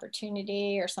new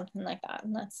opportunity or something like that.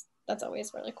 And that's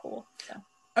always really cool. So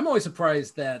I'm always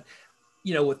surprised that,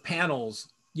 with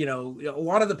panels, a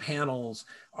lot of the panels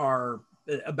are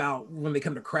about, when they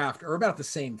come to craft, are about the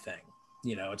same thing.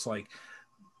 It's like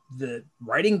the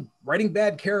writing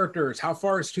bad characters, how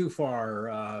far is too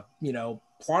far,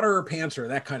 plotter or pantser,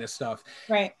 that kind of stuff.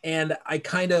 right. And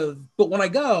but when I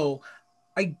go,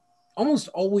 I almost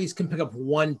always can pick up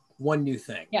one new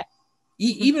thing. Yeah.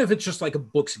 Even if it's just like a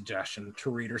book suggestion to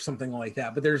read or something like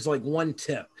that. But there's like one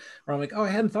tip where I'm like, oh, I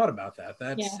hadn't thought about that.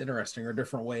 That's Yeah. interesting, or a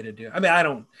different way to do it. I mean, I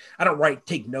don't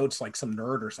take notes like some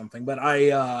nerd or something, but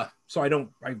so I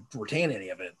retain any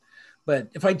of it. But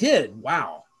if I did,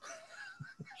 wow.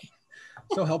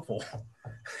 So helpful.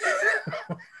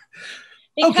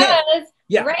 Because okay.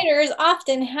 Yeah. writers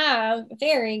often have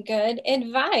very good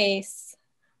advice.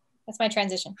 That's my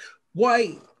transition.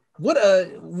 Why? What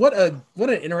an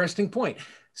interesting point.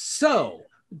 So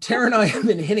Tara and I have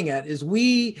been hinting at is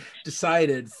we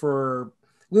decided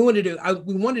we wanted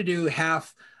to do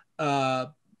half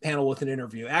panel with an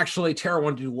interview. Actually, Tara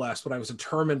wanted to do less, but I was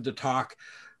determined to talk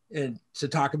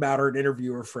about her and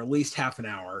interview her for at least half an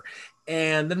hour.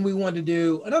 And then we wanted to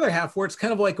do another half where it's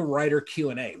kind of like a writer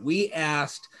Q&A. We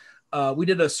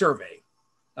did a survey,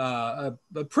 a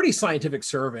pretty scientific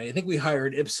survey. I think we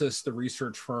hired Ipsos, the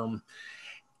research firm,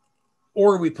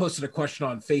 or we posted a question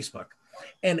on Facebook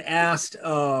and asked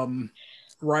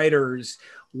writers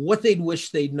what they'd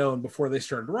wish they'd known before they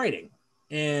started writing,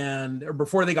 or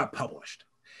before they got published.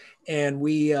 And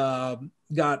we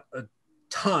got a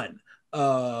ton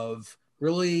of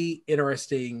really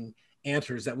interesting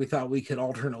answers that we thought we could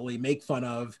alternately make fun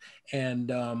of and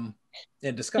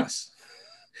discuss.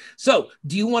 So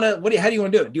do you want to, how do you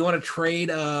want to do it? Do you want to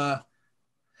trade?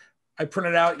 I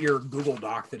printed out your Google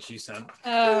Doc that she sent.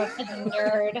 Oh,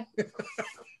 nerd.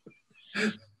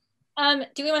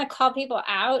 Do we want to call people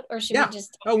out, or should we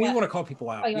just? We want to call people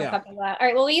out. Oh, you want to call people out? All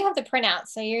right. Well, you have the printout,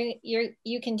 so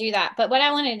you can do that. But what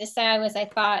I wanted to say was, I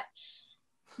thought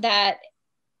that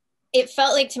it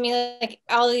felt like to me like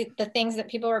all the things that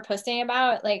people were posting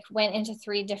about like went into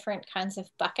 3 different kinds of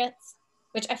buckets,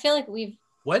 which I feel like we've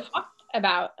talked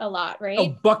about a lot, right?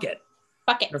 Oh, buckets.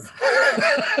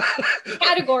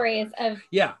 Categories of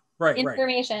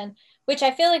information, right. Which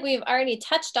I feel like we've already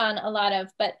touched on a lot of,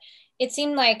 but it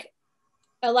seemed like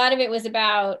a lot of it was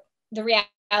about the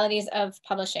realities of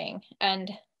publishing and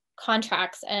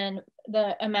contracts and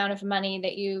the amount of money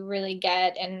that you really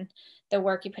get and the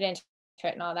work you put into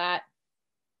it and all that.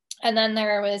 And then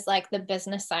there was like the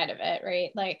business side of it,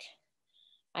 right? Like,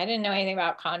 I didn't know anything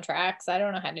about contracts. I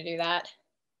don't know how to do that.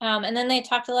 And then they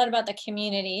talked a lot about the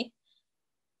community,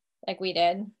 like we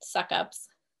did, suck ups,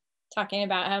 talking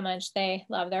about how much they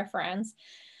love their friends.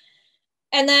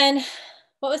 And then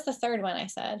what was the third one I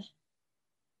said?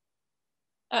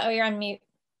 Oh, you're on mute.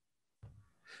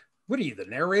 What are you, the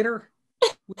narrator?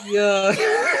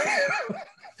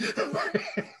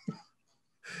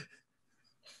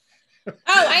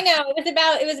 Oh, I know.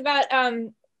 It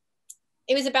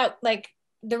was about like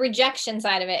the rejection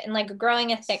side of it and like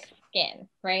growing a thick skin,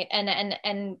 right?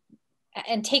 And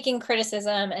taking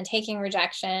criticism and taking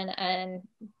rejection and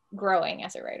growing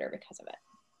as a writer because of it.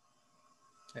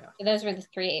 Yeah. So those were the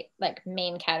 3 like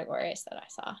main categories that I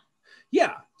saw.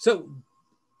 Yeah.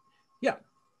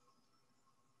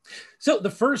 So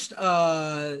the first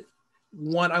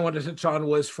one I wanted to touch on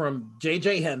was from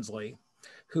JJ Hensley,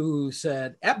 who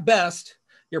said, at best,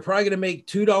 you're probably going to make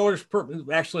 $2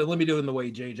 per, actually, let me do it in the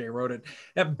way JJ wrote it.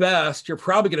 At best, you're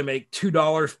probably going to make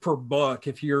 $2 per book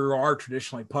if you are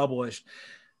traditionally published.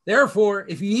 Therefore,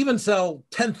 if you even sell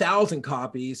 10,000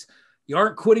 copies, you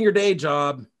aren't quitting your day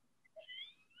job.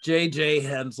 JJ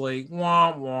Hensley,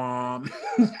 womp womp.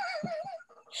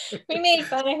 We made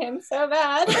fun of him so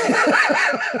bad.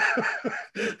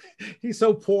 He's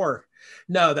so poor.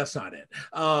 No, that's not it.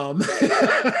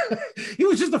 He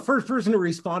was just the first person who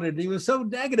responded. He was so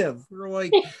negative. We were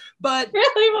like, but it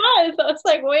really was. I was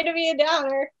like, way to be a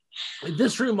downer.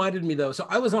 This reminded me though. So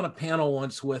I was on a panel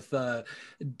once with a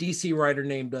DC writer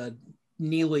named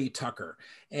Neely Tucker,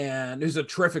 and who's a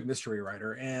terrific mystery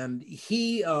writer. And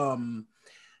he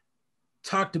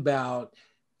talked about,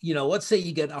 let's say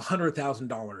you get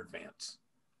 $100,000 advance,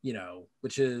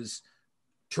 which is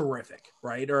terrific,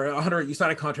 right? Or you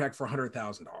sign a contract for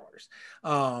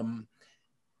 $100,000.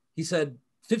 He said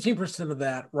 15% of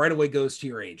that right away goes to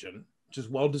your agent, which is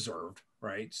well deserved,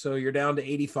 right? So you're down to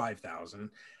 85,000.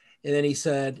 And then he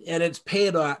said, and it's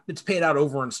paid out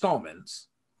over installments.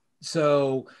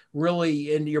 So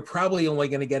really, and you're probably only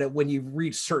going to get it when you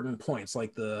reach certain points,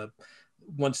 like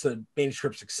once the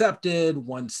manuscript's accepted,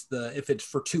 if it's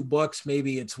for 2 books,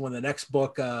 maybe it's when the next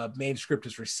book manuscript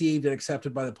is received and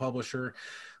accepted by the publisher.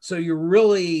 So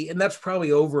and that's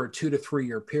probably over a 2 to 3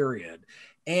 year period.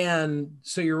 And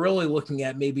so you're really looking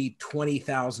at maybe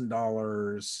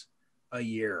 $20,000 a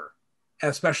year,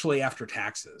 especially after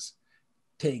taxes.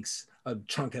 Takes a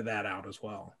chunk of that out as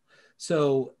well.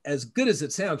 So as good as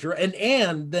it sounds,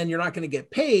 and then you're not going to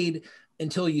get paid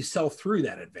until you sell through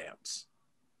that advance.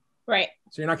 Right.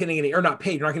 So you're not getting you're not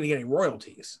going to get any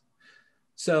royalties.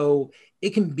 So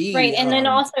it can be. Right. And then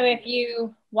also if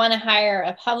you want to hire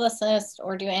a publicist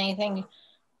or do anything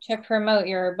to promote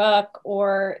your book,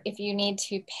 or if you need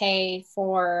to pay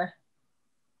for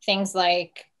things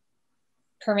like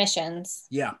permissions.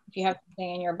 Yeah. If you have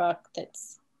something in your book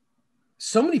that's.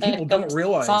 So many people don't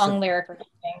realize. Song lyric or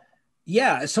something.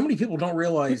 Yeah. So many people don't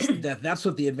realize that that's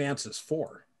what the advance is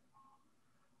for.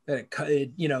 That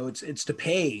it's to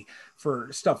pay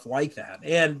for stuff like that.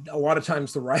 And a lot of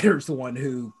times the writer's the one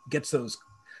who gets those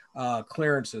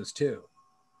clearances too,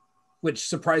 which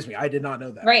surprised me. I did not know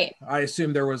that. Right. I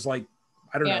assumed there was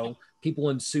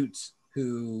people in suits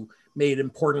who made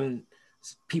important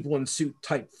people in suit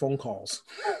type phone calls.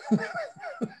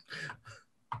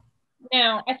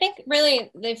 No, I think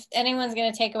really if anyone's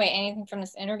going to take away anything from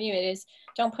this interview, it is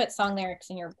don't put song lyrics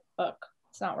in your book.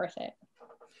 It's not worth it.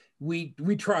 We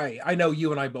try. I know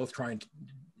you and I both try and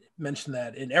mention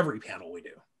that in every panel we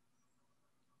do.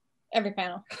 Every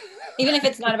panel, even if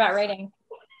it's not about writing.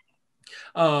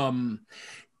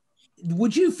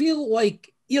 Would you feel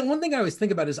like, one thing I always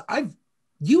think about is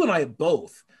you and I have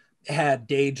both had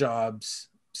day jobs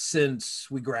since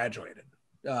we graduated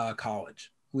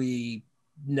college. We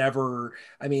never,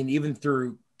 even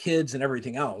through kids and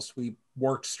everything else, we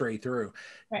worked straight through.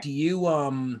 Right. Do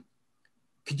you,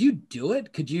 could you do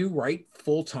it? Could you write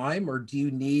full time, or do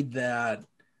you need that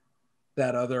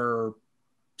other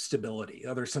stability,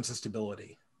 other sense of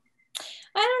stability?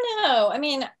 I don't know.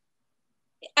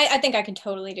 I think I could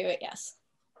totally do it. Yes.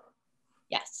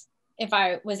 If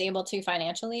I was able to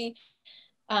financially,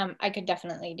 I could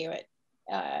definitely do it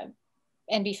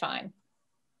and be fine.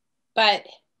 But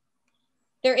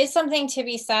there is something to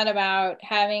be said about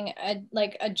having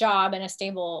a job and a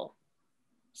stable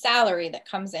salary that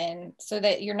comes in so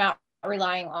that you're not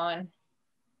relying on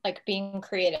being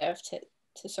creative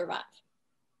to survive.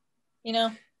 Yeah.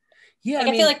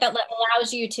 I feel like that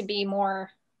allows you to be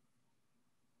more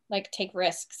take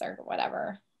risks or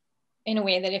whatever, in a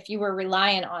way that if you were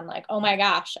reliant on oh my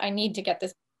gosh, I need to get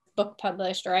this book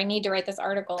published, or I need to write this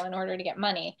article in order to get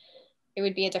money, it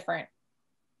would be a different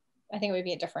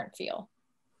feel.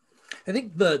 I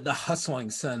think the hustling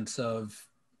sense of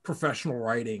professional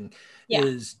writing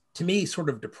is, to me, sort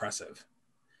of depressive.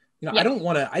 I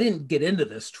didn't get into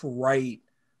this to write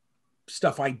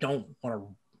stuff I don't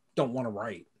want to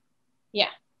write. Yeah.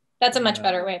 That's a much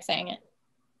better way of saying it.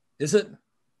 Is it?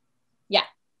 Yeah.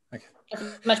 Okay. That's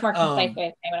a much more concise way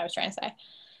of saying what I was trying to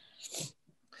say.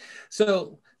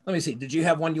 So let me see. Did you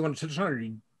have one you want to touch on, or do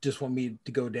you just want me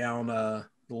to go down the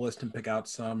list and pick out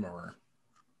some, or?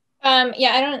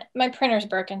 My printer's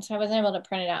broken, so I wasn't able to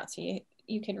print it out, so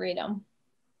you could read them.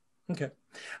 Okay.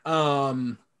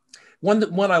 One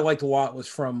I liked a lot was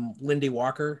from Lindy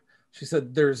Walker. She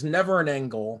said, "There's never an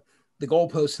end goal. The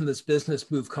goalposts in this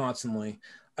business move constantly.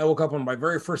 I woke up on my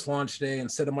very first launch day and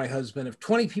said to my husband, if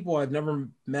 20 people I've never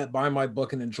met buy my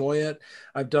book and enjoy it,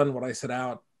 I've done what I set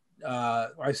out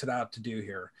to do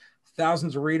here.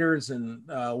 thousands of readers and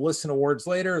lists and awards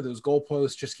later, those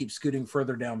goalposts just keep scooting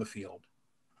further down the field.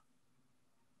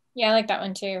 Yeah, I like that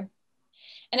one too.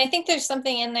 And I think there's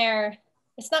something in there.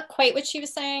 It's not quite what she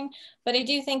was saying, but I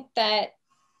do think that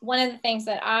one of the things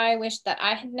that I wish that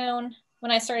I had known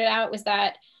when I started out was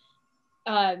that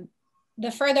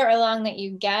the further along that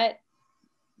you get,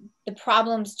 the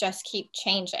problems just keep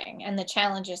changing and the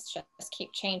challenges just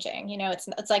keep changing. You know,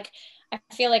 it's like, I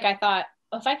feel like I thought,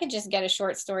 oh, if I could just get a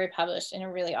short story published in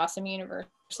a really awesome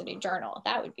university journal,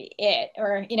 that would be it.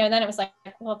 Or, you know, then it was like,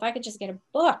 well, if I could just get a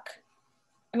book.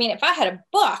 I mean, if I had a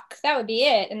book, that would be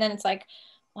it. And then it's like,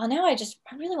 well, now I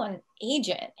really want an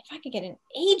agent. If I could get an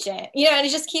agent, you know, and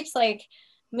it just keeps like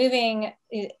moving.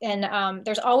 And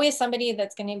there's always somebody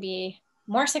that's going to be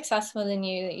more successful than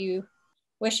you that you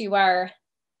wish you were.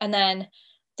 And then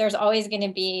there's always going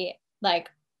to be like,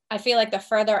 I feel like the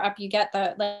further up you get,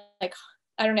 the like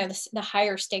I don't know, the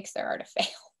higher stakes there are to fail,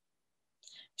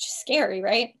 which is scary,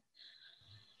 right?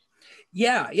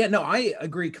 Yeah, no, I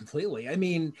agree completely. I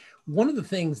mean, one of the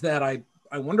things that I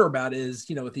wonder about is,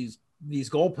 you know, with these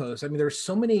goalposts, I mean, there's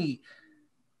so many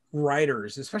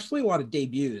writers, especially a lot of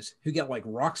debuts, who get like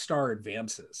rock star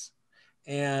advances,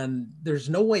 and there's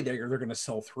no way they're going to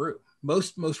sell through.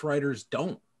 Most writers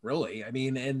don't really. I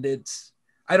mean, and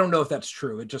I don't know if that's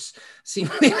true. It just seems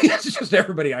it's just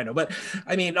everybody I know, but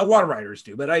I mean, a lot of writers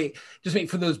do. But I just mean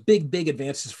for those big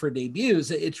advances for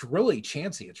debuts, it's really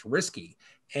chancy, it's risky,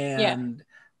 and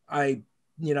yeah.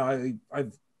 I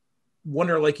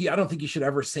wonder, like, I don't think you should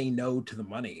ever say no to the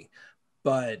money,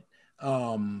 but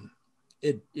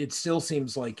it still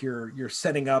seems like you're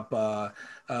setting up a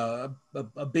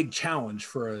big challenge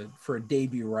for a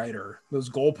debut writer. Those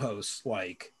goalposts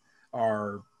like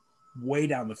are way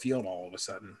down the field all of a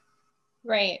sudden.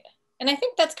 Right. And I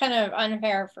think that's kind of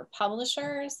unfair for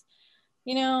publishers,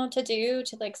 you know, to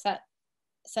like set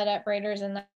up writers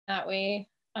in that way.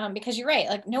 Because you're right,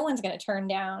 like no one's going to turn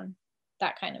down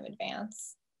that kind of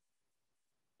advance.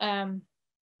 And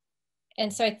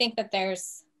so I think that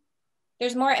there's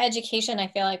more education, I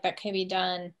feel like, that could be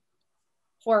done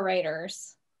for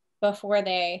writers before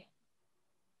they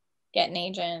get an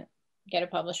agent, get a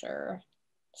publisher,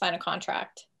 sign a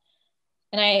contract.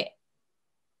 And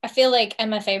I feel like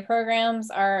MFA programs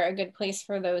are a good place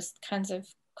for those kinds of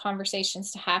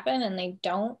conversations to happen, and they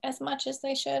don't as much as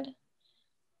they should.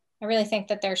 I really think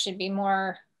that there should be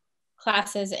more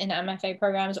classes in MFA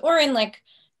programs or in, like,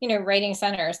 you know, writing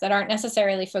centers that aren't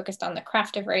necessarily focused on the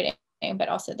craft of writing, but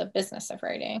also the business of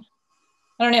writing.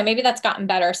 I don't know, maybe that's gotten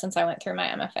better since I went through my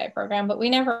MFA program, but we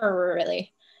never were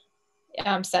really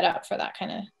set up for that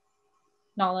kind of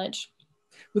knowledge.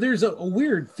 Well, there's a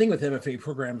weird thing with MFA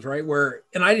programs, right? Where,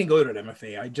 and I didn't go to an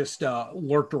MFA, I just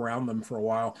lurked around them for a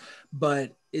while,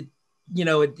 but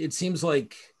it seems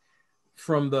like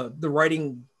from the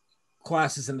writing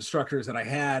classes and instructors that I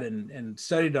had and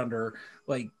studied under,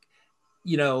 like,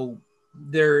 you know,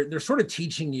 they're sort of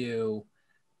teaching you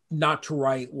not to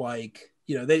write like,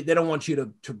 you know, they don't want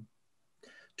you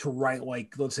to write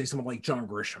like, let's say, someone like John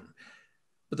Grisham.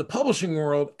 But the publishing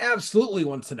world absolutely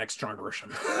wants the next John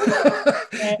Grisham.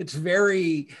 It's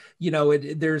very, you know,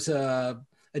 there's a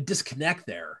disconnect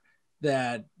there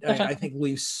that I think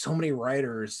leaves so many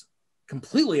writers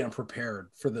completely unprepared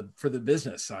for the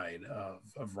business side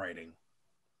of writing.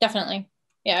 Definitely.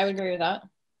 Yeah, I would agree with that.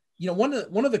 You know, one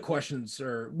of the questions,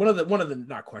 or one of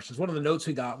the notes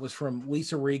we got was from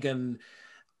Lisa Regan.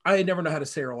 I never know how to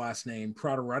say her last name.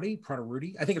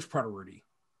 Pratarudi. I think it's Pratarudi.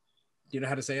 Do you know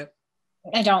how to say it?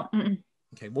 I don't. Mm-mm.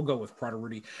 Okay, we'll go with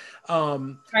Pratarudi.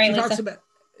 Sorry, she Lisa. talks about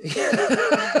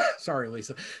sorry,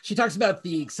 Lisa. She talks about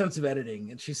the extensive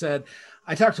editing, and she said,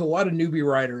 I talked to a lot of newbie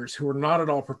writers who are not at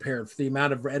all prepared for the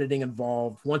amount of editing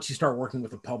involved once you start working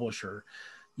with a publisher.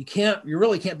 You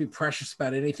really can't be precious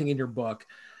about anything in your book.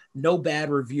 No bad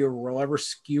reviewer will ever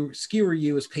skewer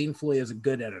you as painfully as a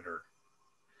good editor.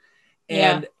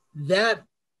 And that...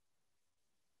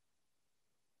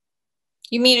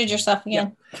 You muted yourself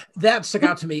again. Yeah, that stuck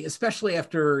out to me, especially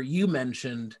after you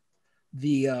mentioned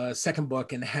the second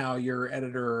book and how your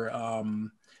editor,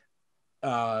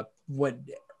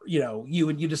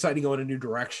 you decided to go in a new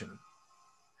direction.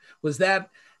 Was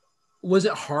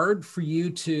it hard for you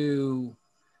to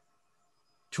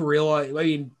realize, I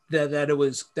mean, that it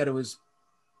was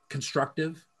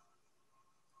constructive?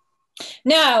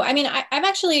 No, I mean, I'm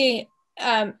actually,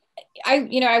 I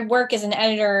work as an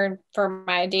editor for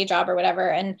my day job or whatever.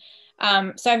 And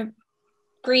so I have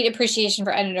great appreciation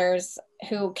for editors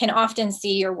who can often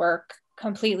see your work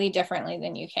completely differently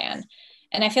than you can.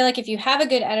 And I feel like if you have a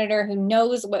good editor who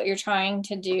knows what you're trying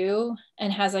to do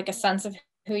and has like a sense of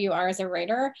who you are as a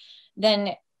writer,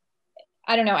 then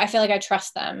I don't know, I feel like I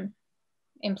trust them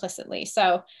implicitly.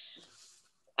 So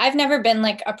I've never been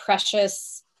like a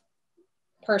precious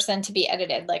person to be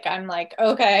edited. Like I'm like,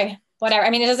 okay, whatever. I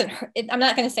mean, it doesn't hurt. I'm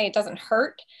not going to say it doesn't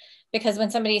hurt, because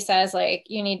when somebody says like,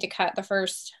 you need to cut the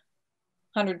first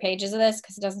 100 pages of this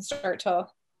because it doesn't start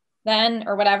till then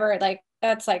or whatever, like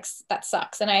that's like, that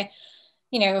sucks. And I,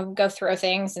 you know, go throw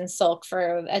things and sulk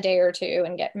for a day or two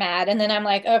and get mad. And then I'm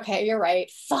like, okay, you're right.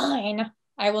 Fine.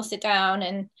 I will sit down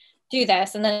and do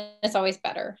this. And then it's always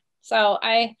better. So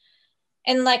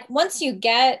and like, once you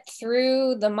get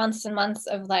through the months and months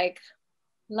of like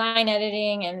line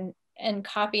editing and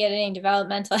copy editing,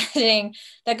 developmental editing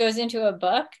that goes into a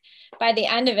book, by the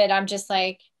end of it, I'm just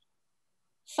like,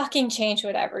 fucking change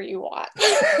whatever you want.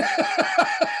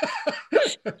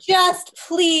 Just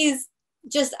please,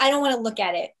 just, I don't want to look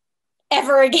at it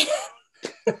ever again.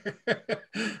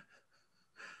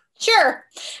 Sure.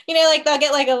 You know, like they'll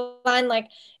get like a line like,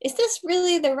 is this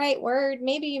really the right word?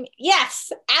 Maybe you,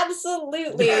 yes,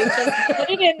 absolutely. Just put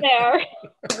it in there.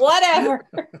 Whatever.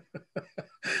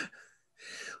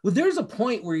 Well, there's a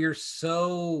point where you're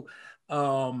so,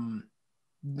 you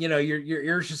know, your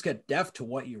ears just get deaf to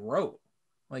what you wrote.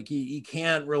 Like you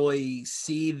can't really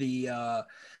see the,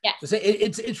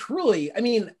 it's really, I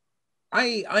mean,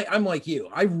 I'm like you,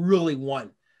 I really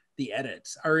want the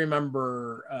edits. I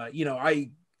remember, you know,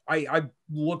 I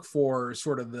look for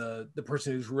sort of the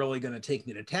person who's really going to take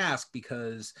me to task,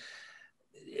 because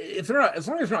if they're not, as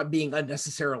long as they're not being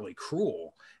unnecessarily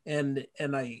cruel, and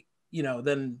I, you know,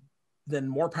 then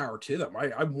more power to them.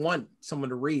 I want someone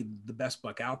to read the best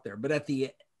book out there, but at the,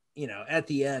 you know, at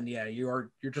the end, yeah,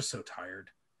 you're just so tired.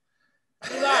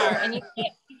 You are, and you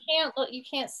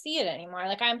can't see it anymore.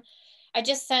 Like I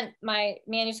just sent my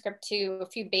manuscript to a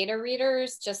few beta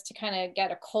readers just to kind of get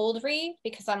a cold read,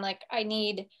 because I'm like, I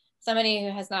need somebody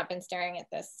who has not been staring at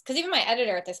this, because even my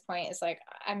editor at this point is like,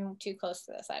 I'm too close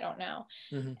to this, I don't know.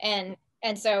 Mm-hmm.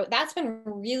 And so that's been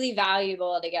really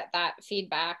valuable to get that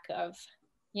feedback of,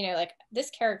 you know, like, this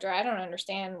character, I don't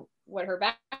understand what her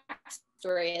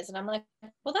backstory is. And I'm like,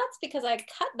 well, that's because I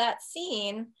cut that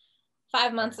scene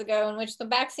 5 months ago in which the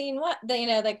back scene, you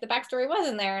know, like the backstory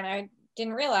wasn't there, and I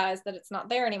didn't realize that it's not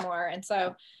there anymore. And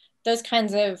so those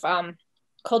kinds of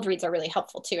cold reads are really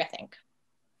helpful too, I think,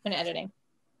 when editing.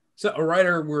 So a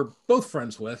writer we're both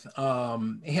friends with,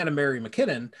 Hannah Mary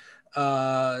McKinnon,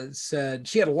 said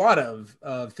she had a lot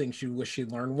of things she wished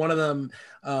she'd learned. One of them,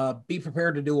 be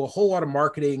prepared to do a whole lot of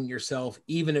marketing yourself,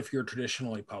 even if you're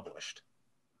traditionally published.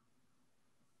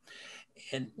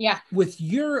 And yeah, with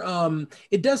your,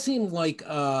 it does seem like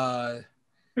your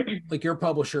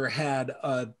publisher had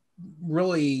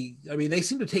really, I mean, they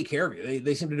seem to take care of you.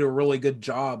 They seem to do a really good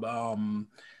job,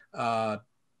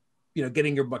 you know,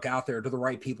 getting your book out there to the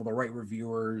right people, the right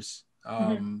reviewers,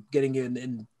 getting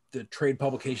in the trade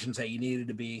publications that you needed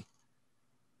to be.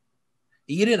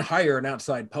 You didn't hire an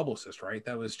outside publicist, right?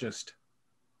 That was just.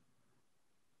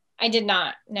 I did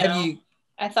not. No,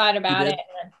 I thought about it.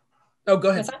 Oh, go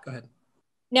ahead. Go ahead.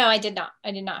 No, I did not.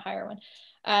 I did not hire one.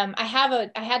 I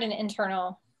had an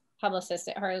internal publicist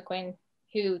at Harlequin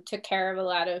who took care of a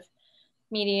lot of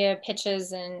media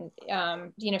pitches and,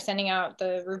 you know, sending out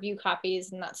the review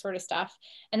copies and that sort of stuff.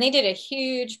 And they did a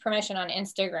huge promotion on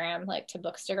Instagram, like to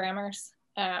Bookstagrammers,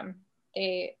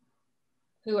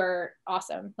 who are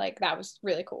awesome. Like that was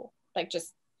really cool. Like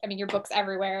just, I mean, your book's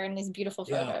everywhere and these beautiful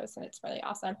photos, and it's really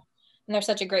awesome. And they're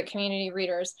such a great community of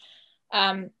readers.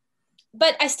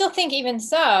 But I still think even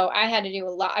so, I had to do a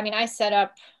lot. I mean, I set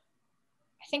up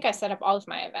all of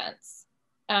my events.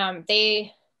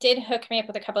 They did hook me up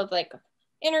with a couple of like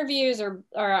interviews or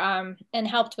and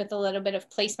helped with a little bit of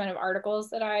placement of articles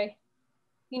that I,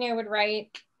 you know, would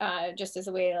write just as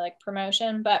a way to like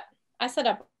promotion. But I set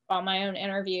up all my own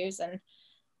interviews and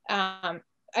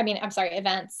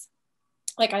events.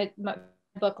 Like my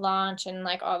book launch and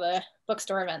like all the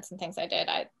bookstore events and things I did,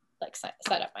 I like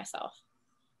set up myself.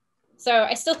 So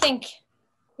I still think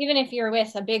even if you're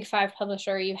with a big 5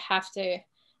 publisher, you have to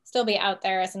still be out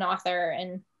there as an author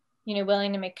and, you know,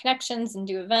 willing to make connections and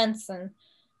do events and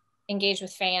engage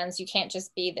with fans. You can't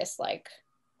just be this like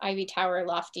Ivy Tower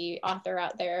lofty author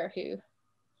out there who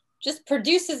just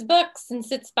produces books and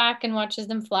sits back and watches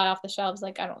them fly off the shelves.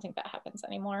 Like, I don't think that happens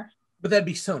anymore. But that'd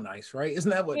be so nice, right?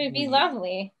 Isn't that what it would be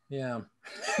lovely? Yeah.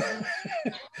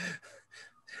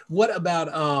 What about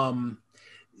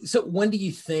so when do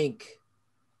you think,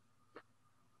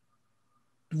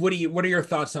 what are your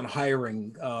thoughts on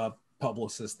hiring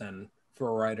publicists then for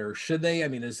a writer? Should they? I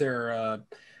mean, is there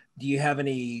do you have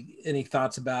any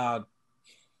thoughts about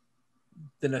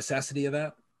the necessity of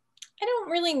that? I don't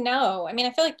really know. I mean,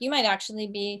 I feel like you might actually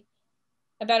be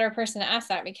a better person to ask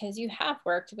that, because you have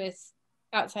worked with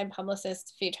outside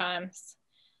publicists a few times.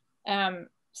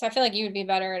 So I feel like you would be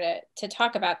better to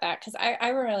talk about that, because I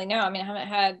don't really know. I mean, I haven't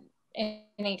had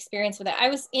any experience with it. I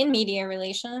was in media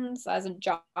relations as a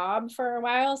job for a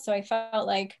while, so I felt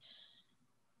like,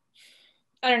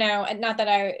 I don't know, not that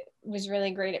I was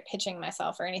really great at pitching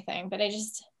myself or anything, but I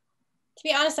just, to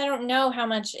be honest, I don't know how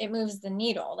much it moves the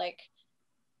needle. Like,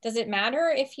 does it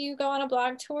matter if you go on a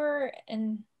blog tour?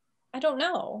 And I don't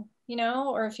know, you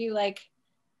know, or if you like,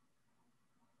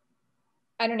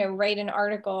 I don't know, write an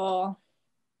article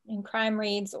in Crime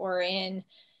Reads, or even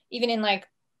in like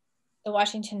the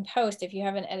Washington Post, if you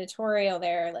have an editorial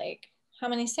there, like how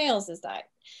many sales is that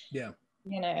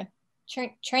gonna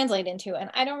translate into? And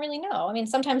I don't really know. I mean,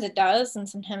 sometimes it does and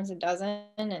sometimes it doesn't.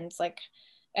 And it's like,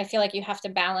 I feel like you have to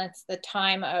balance the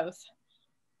time of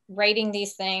writing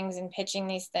these things and pitching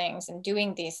these things and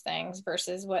doing these things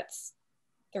versus what's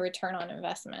the return on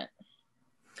investment.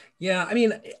 Yeah, I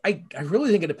mean, I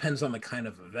really think it depends on the kind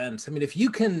of events. I mean, if you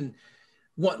can,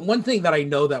 one thing that I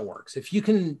know that works, if you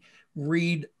can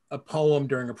read a poem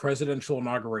during a presidential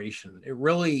inauguration, it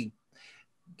really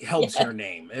helps your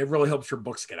name. It really helps your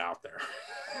books get out there.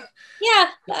 Yeah.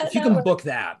 If you can book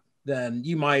that, then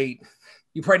you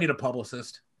probably need a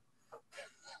publicist.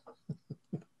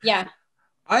 Yeah.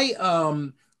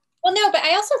 Well, no, but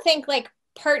I also think like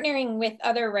partnering with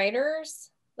other writers,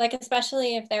 like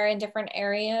especially if they're in different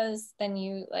areas than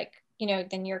you, like, you know,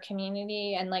 than your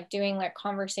community, and like doing like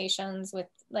conversations with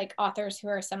like authors who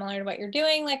are similar to what you're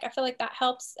doing, like I feel like that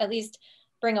helps at least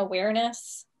bring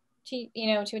awareness to,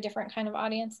 you know, to a different kind of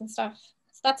audience and stuff.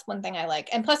 So that's one thing I like.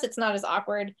 And plus it's not as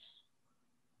awkward,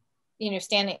 you know,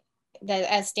 standing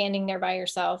there by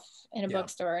yourself in a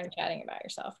bookstore and chatting about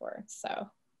yourself words. So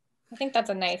I think that's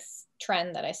a nice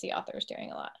trend that I see authors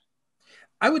doing a lot.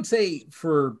 I would say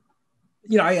for,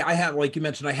 you know, I have, like you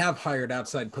mentioned, I have hired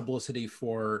outside publicity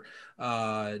for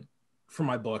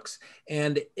my books,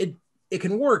 and it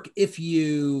can work if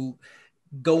you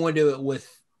go into it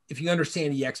with, if you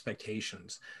understand the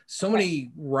expectations. So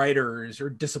many writers are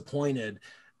disappointed,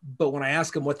 but when I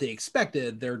ask them what they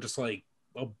expected, they're just like,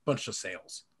 a bunch of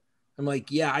sales. I'm like,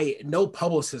 yeah, no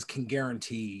publicist can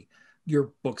guarantee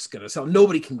your book's going to sell.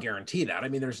 Nobody can guarantee that. I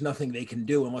mean, there's nothing they can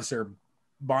do unless they're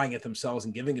buying it themselves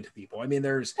and giving it to people. I mean,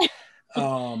 there's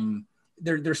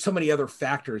so many other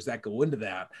factors that go into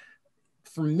that.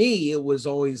 For me, it was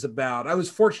always about, I was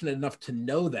fortunate enough to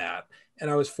know that, and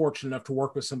I was fortunate enough to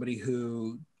work with somebody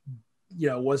who, you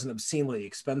know, wasn't obscenely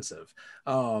expensive.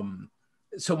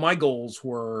 So my goals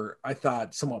were, I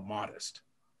thought, somewhat modest.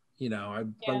 You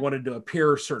know, I wanted to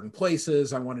appear certain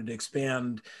places. I wanted to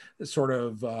expand sort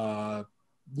of,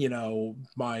 you know,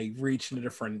 my reach into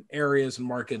different areas and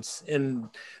markets. And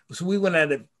so we went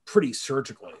at it pretty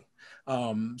surgically.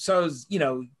 So I was, you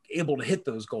know, able to hit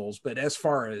those goals. But as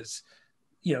far as,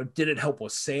 you know, did it help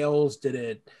with sales?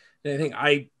 I think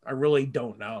I really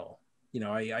don't know. You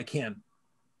know, I can't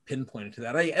pinpoint it to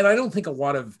that. And I don't think a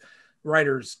lot of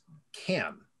writers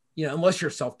can, you know, unless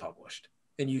you're self-published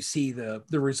and you see the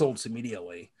results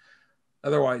immediately.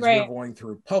 Otherwise, you're going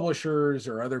through publishers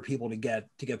or other people to get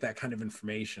that kind of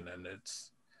information, and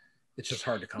it's just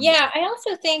hard to come. Yeah, I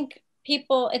also think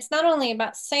people, it's not only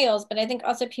about sales, but I think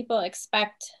also people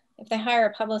expect, if they hire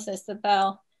a publicist, that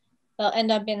they'll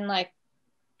end up in like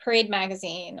Parade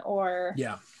magazine or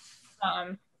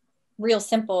Real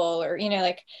Simple, or, you know,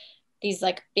 like these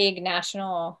like big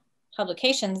national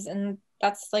publications, and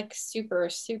that's like super,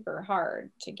 super hard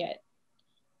to get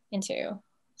into.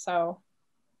 So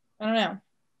I don't know.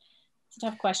 It's a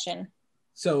tough question.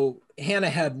 So Hannah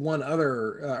had one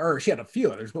other, or she had a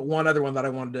few others, but one other one that I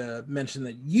wanted to mention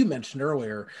that you mentioned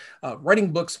earlier.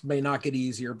 Writing books may not get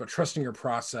easier, but trusting your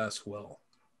process will.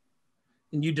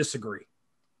 And you disagree.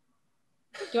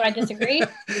 Do I disagree?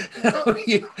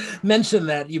 You mentioned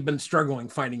that you've been struggling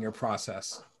finding your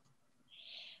process.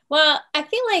 Well, I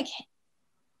feel like,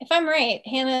 if I'm right,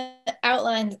 Hannah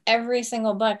outlines every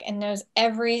single book and knows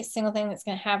every single thing that's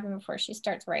going to happen before she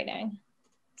starts writing.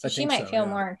 So she might feel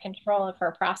more in control of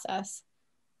her process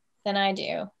than I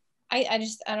do. I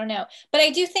don't know. But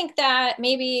I do think that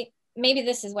maybe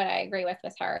this is what I agree with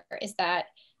her, is that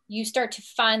you start to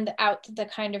find out the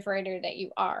kind of writer that you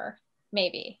are.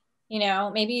 Maybe, you know,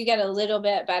 maybe you get a little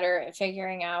bit better at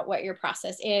figuring out what your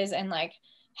process is and like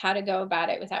how to go about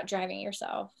it without driving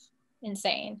yourself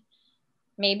insane.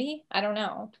 Maybe, I don't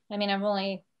know. I mean, I've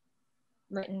only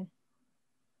written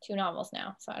 2 novels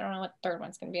now, so I don't know what the third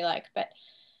one's going to be like, but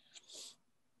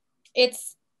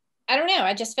I don't know.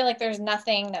 I just feel like there's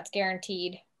nothing that's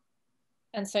guaranteed.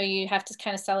 And so you have to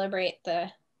kind of celebrate the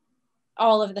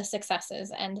all of the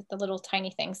successes and the little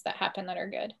tiny things that happen that are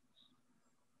good.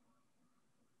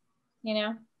 You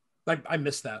know? I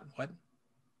missed that. What?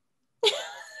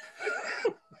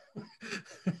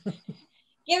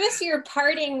 Give us your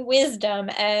parting wisdom,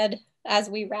 Ed, as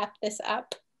we wrap this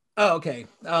up. Oh, okay.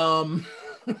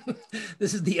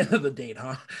 This is the end of the date,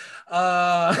 huh?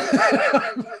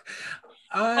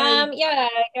 Yeah,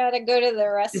 I gotta go to the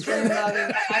restroom. I'll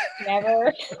be back.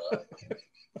 Never.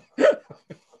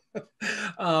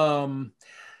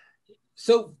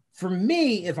 So for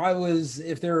me,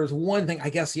 if there was one thing, I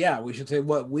guess, yeah, we should say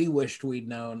what we wished we'd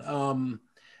known.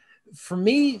 For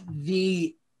me,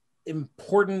 the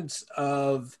importance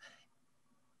of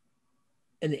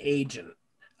an agent,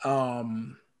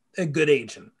 a good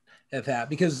agent at that,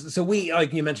 because so we,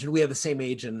 like you mentioned, we have the same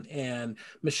agent, and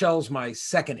Michelle's my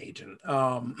second agent.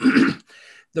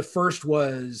 The first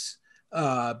was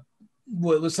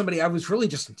somebody I was really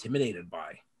just intimidated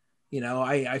by.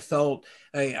 I felt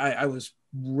I was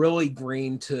really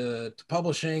green to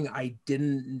publishing. I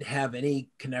didn't have any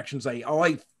connections. All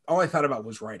I thought about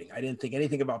was writing. I didn't think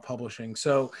anything about publishing.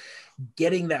 So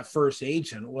getting that first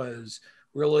agent was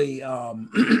really a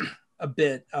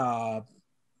bit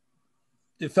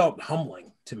it felt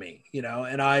humbling to me,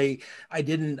 and I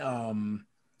didn't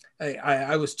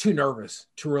I was too nervous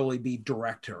to really be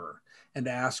direct to her and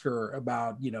to ask her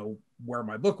about where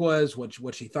my book was,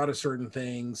 what she thought of certain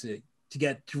things, to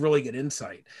really get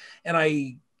insight. And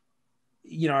I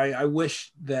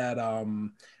wish that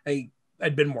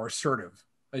I'd been more assertive.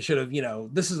 I should have,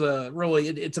 this is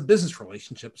it's a business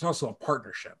relationship. It's also a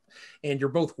partnership, and you're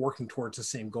both working towards the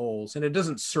same goals. And it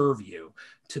doesn't serve you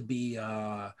to be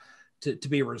to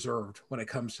be reserved when it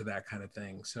comes to that kind of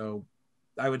thing. So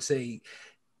I would say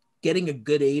getting a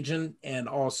good agent, and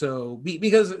also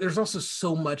because there's also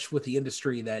so much with the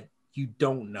industry that you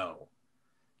don't know.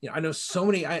 I know so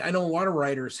many, I know a lot of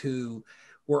writers who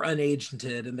were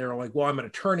unagented, and they're like, well, I'm an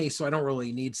attorney, so I don't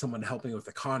really need someone helping with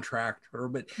the contract,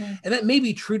 and that may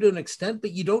be true to an extent,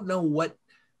 but you don't know what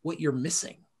you're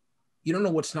missing. You don't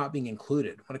know what's not being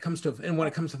included when it comes to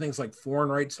things like foreign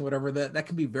rights and whatever, that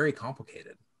can be very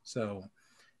complicated. So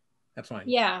that's fine.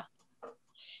 Yeah.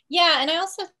 And I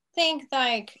also think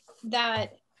like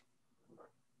that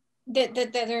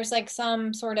there's like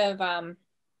some sort of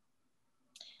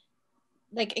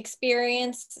like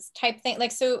experience type thing.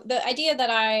 Like, so the idea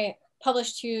that I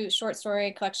published 2 short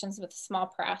story collections with a small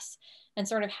press and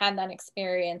sort of had that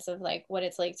experience of like what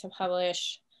it's like to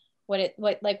publish, what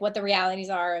the realities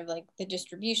are of like the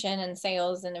distribution and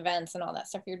sales and events and all that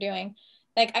stuff you're doing.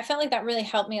 Like, I felt like that really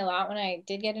helped me a lot when I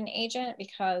did get an agent,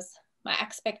 because my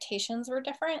expectations were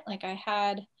different. Like, I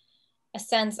had a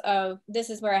sense of, this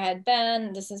is where I had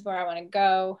been, this is where I want to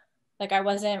go. Like, I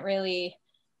wanted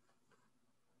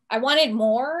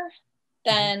more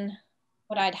than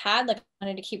what I'd had. Like, I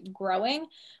wanted to keep growing,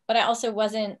 but I also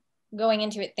wasn't going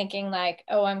into it thinking like,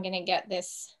 oh, I'm going to get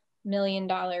this $1 million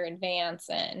advance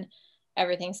and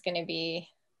everything's going to be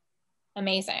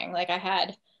amazing. Like, I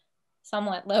had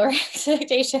somewhat lower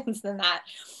expectations than that.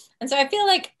 And so I feel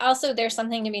like also there's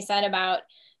something to be said about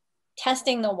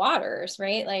testing the waters,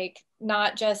 right? Like,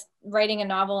 not just writing a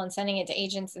novel and sending it to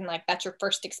agents and like that's your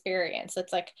first experience.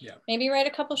 It's like, maybe write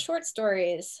a couple short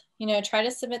stories, try to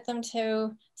submit them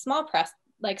to small press,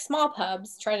 like small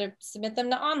pubs, try to submit them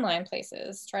to online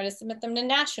places, try to submit them to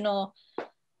national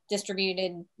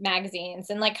distributed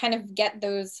magazines, and like kind of get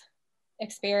those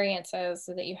experiences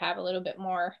so that you have a little bit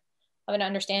more of an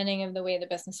understanding of the way the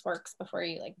business works before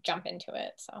you like jump into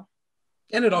it. So,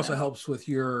 and it also helps with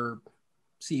your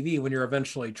CV when you're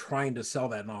eventually trying to sell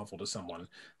that novel to someone,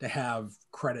 to have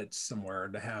credits somewhere,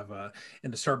 to have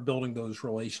and to start building those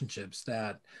relationships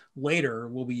that later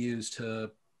will be used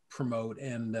to promote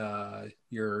and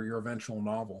your eventual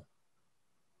novel.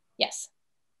 Yes,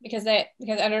 because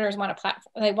editors want a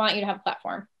platform. They want you to have a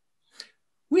platform.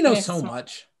 We know so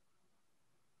much.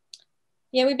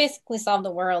 Yeah, we basically solve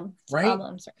the world's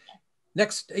problems.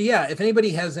 Next, if anybody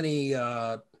has any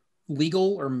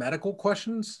legal or medical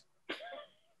questions,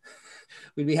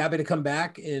 we'd be happy to come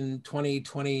back in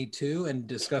 2022 and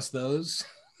discuss those.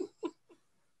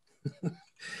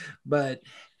 But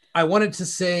I wanted to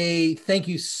say thank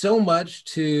you so much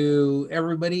to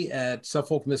everybody at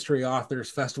Suffolk Mystery Authors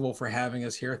Festival for having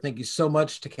us here. Thank you so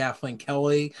much to Kathleen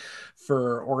Kelly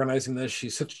for organizing this.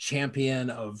 She's such a champion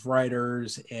of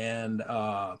writers and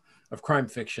of crime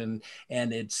fiction.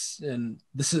 And this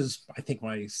is, I think,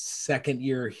 my second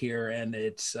year here. And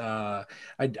it's, I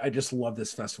just love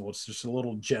this festival. It's just a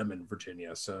little gem in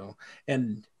Virginia. So,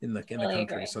 and in the country.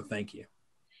 Agree. So thank you.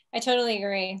 I totally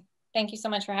agree. Thank you so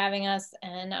much for having us.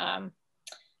 And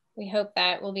we hope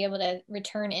that we'll be able to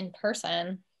return in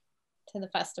person to the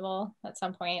festival at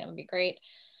some point. It would be great.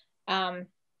 And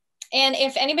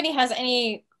if anybody has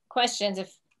any questions,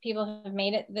 if people have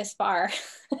made it this far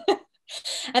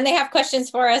and they have questions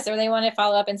for us, or they want to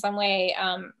follow up in some way,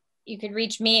 you could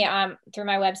reach me through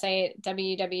my website,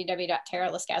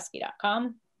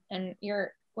 www.taralaskowski.com. And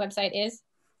your website is?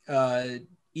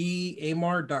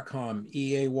 Aymar.com,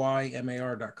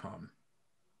 EAYMAR.com.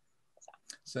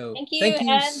 So thank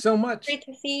you so much. Great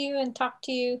to see you and talk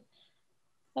to you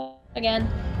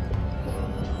again.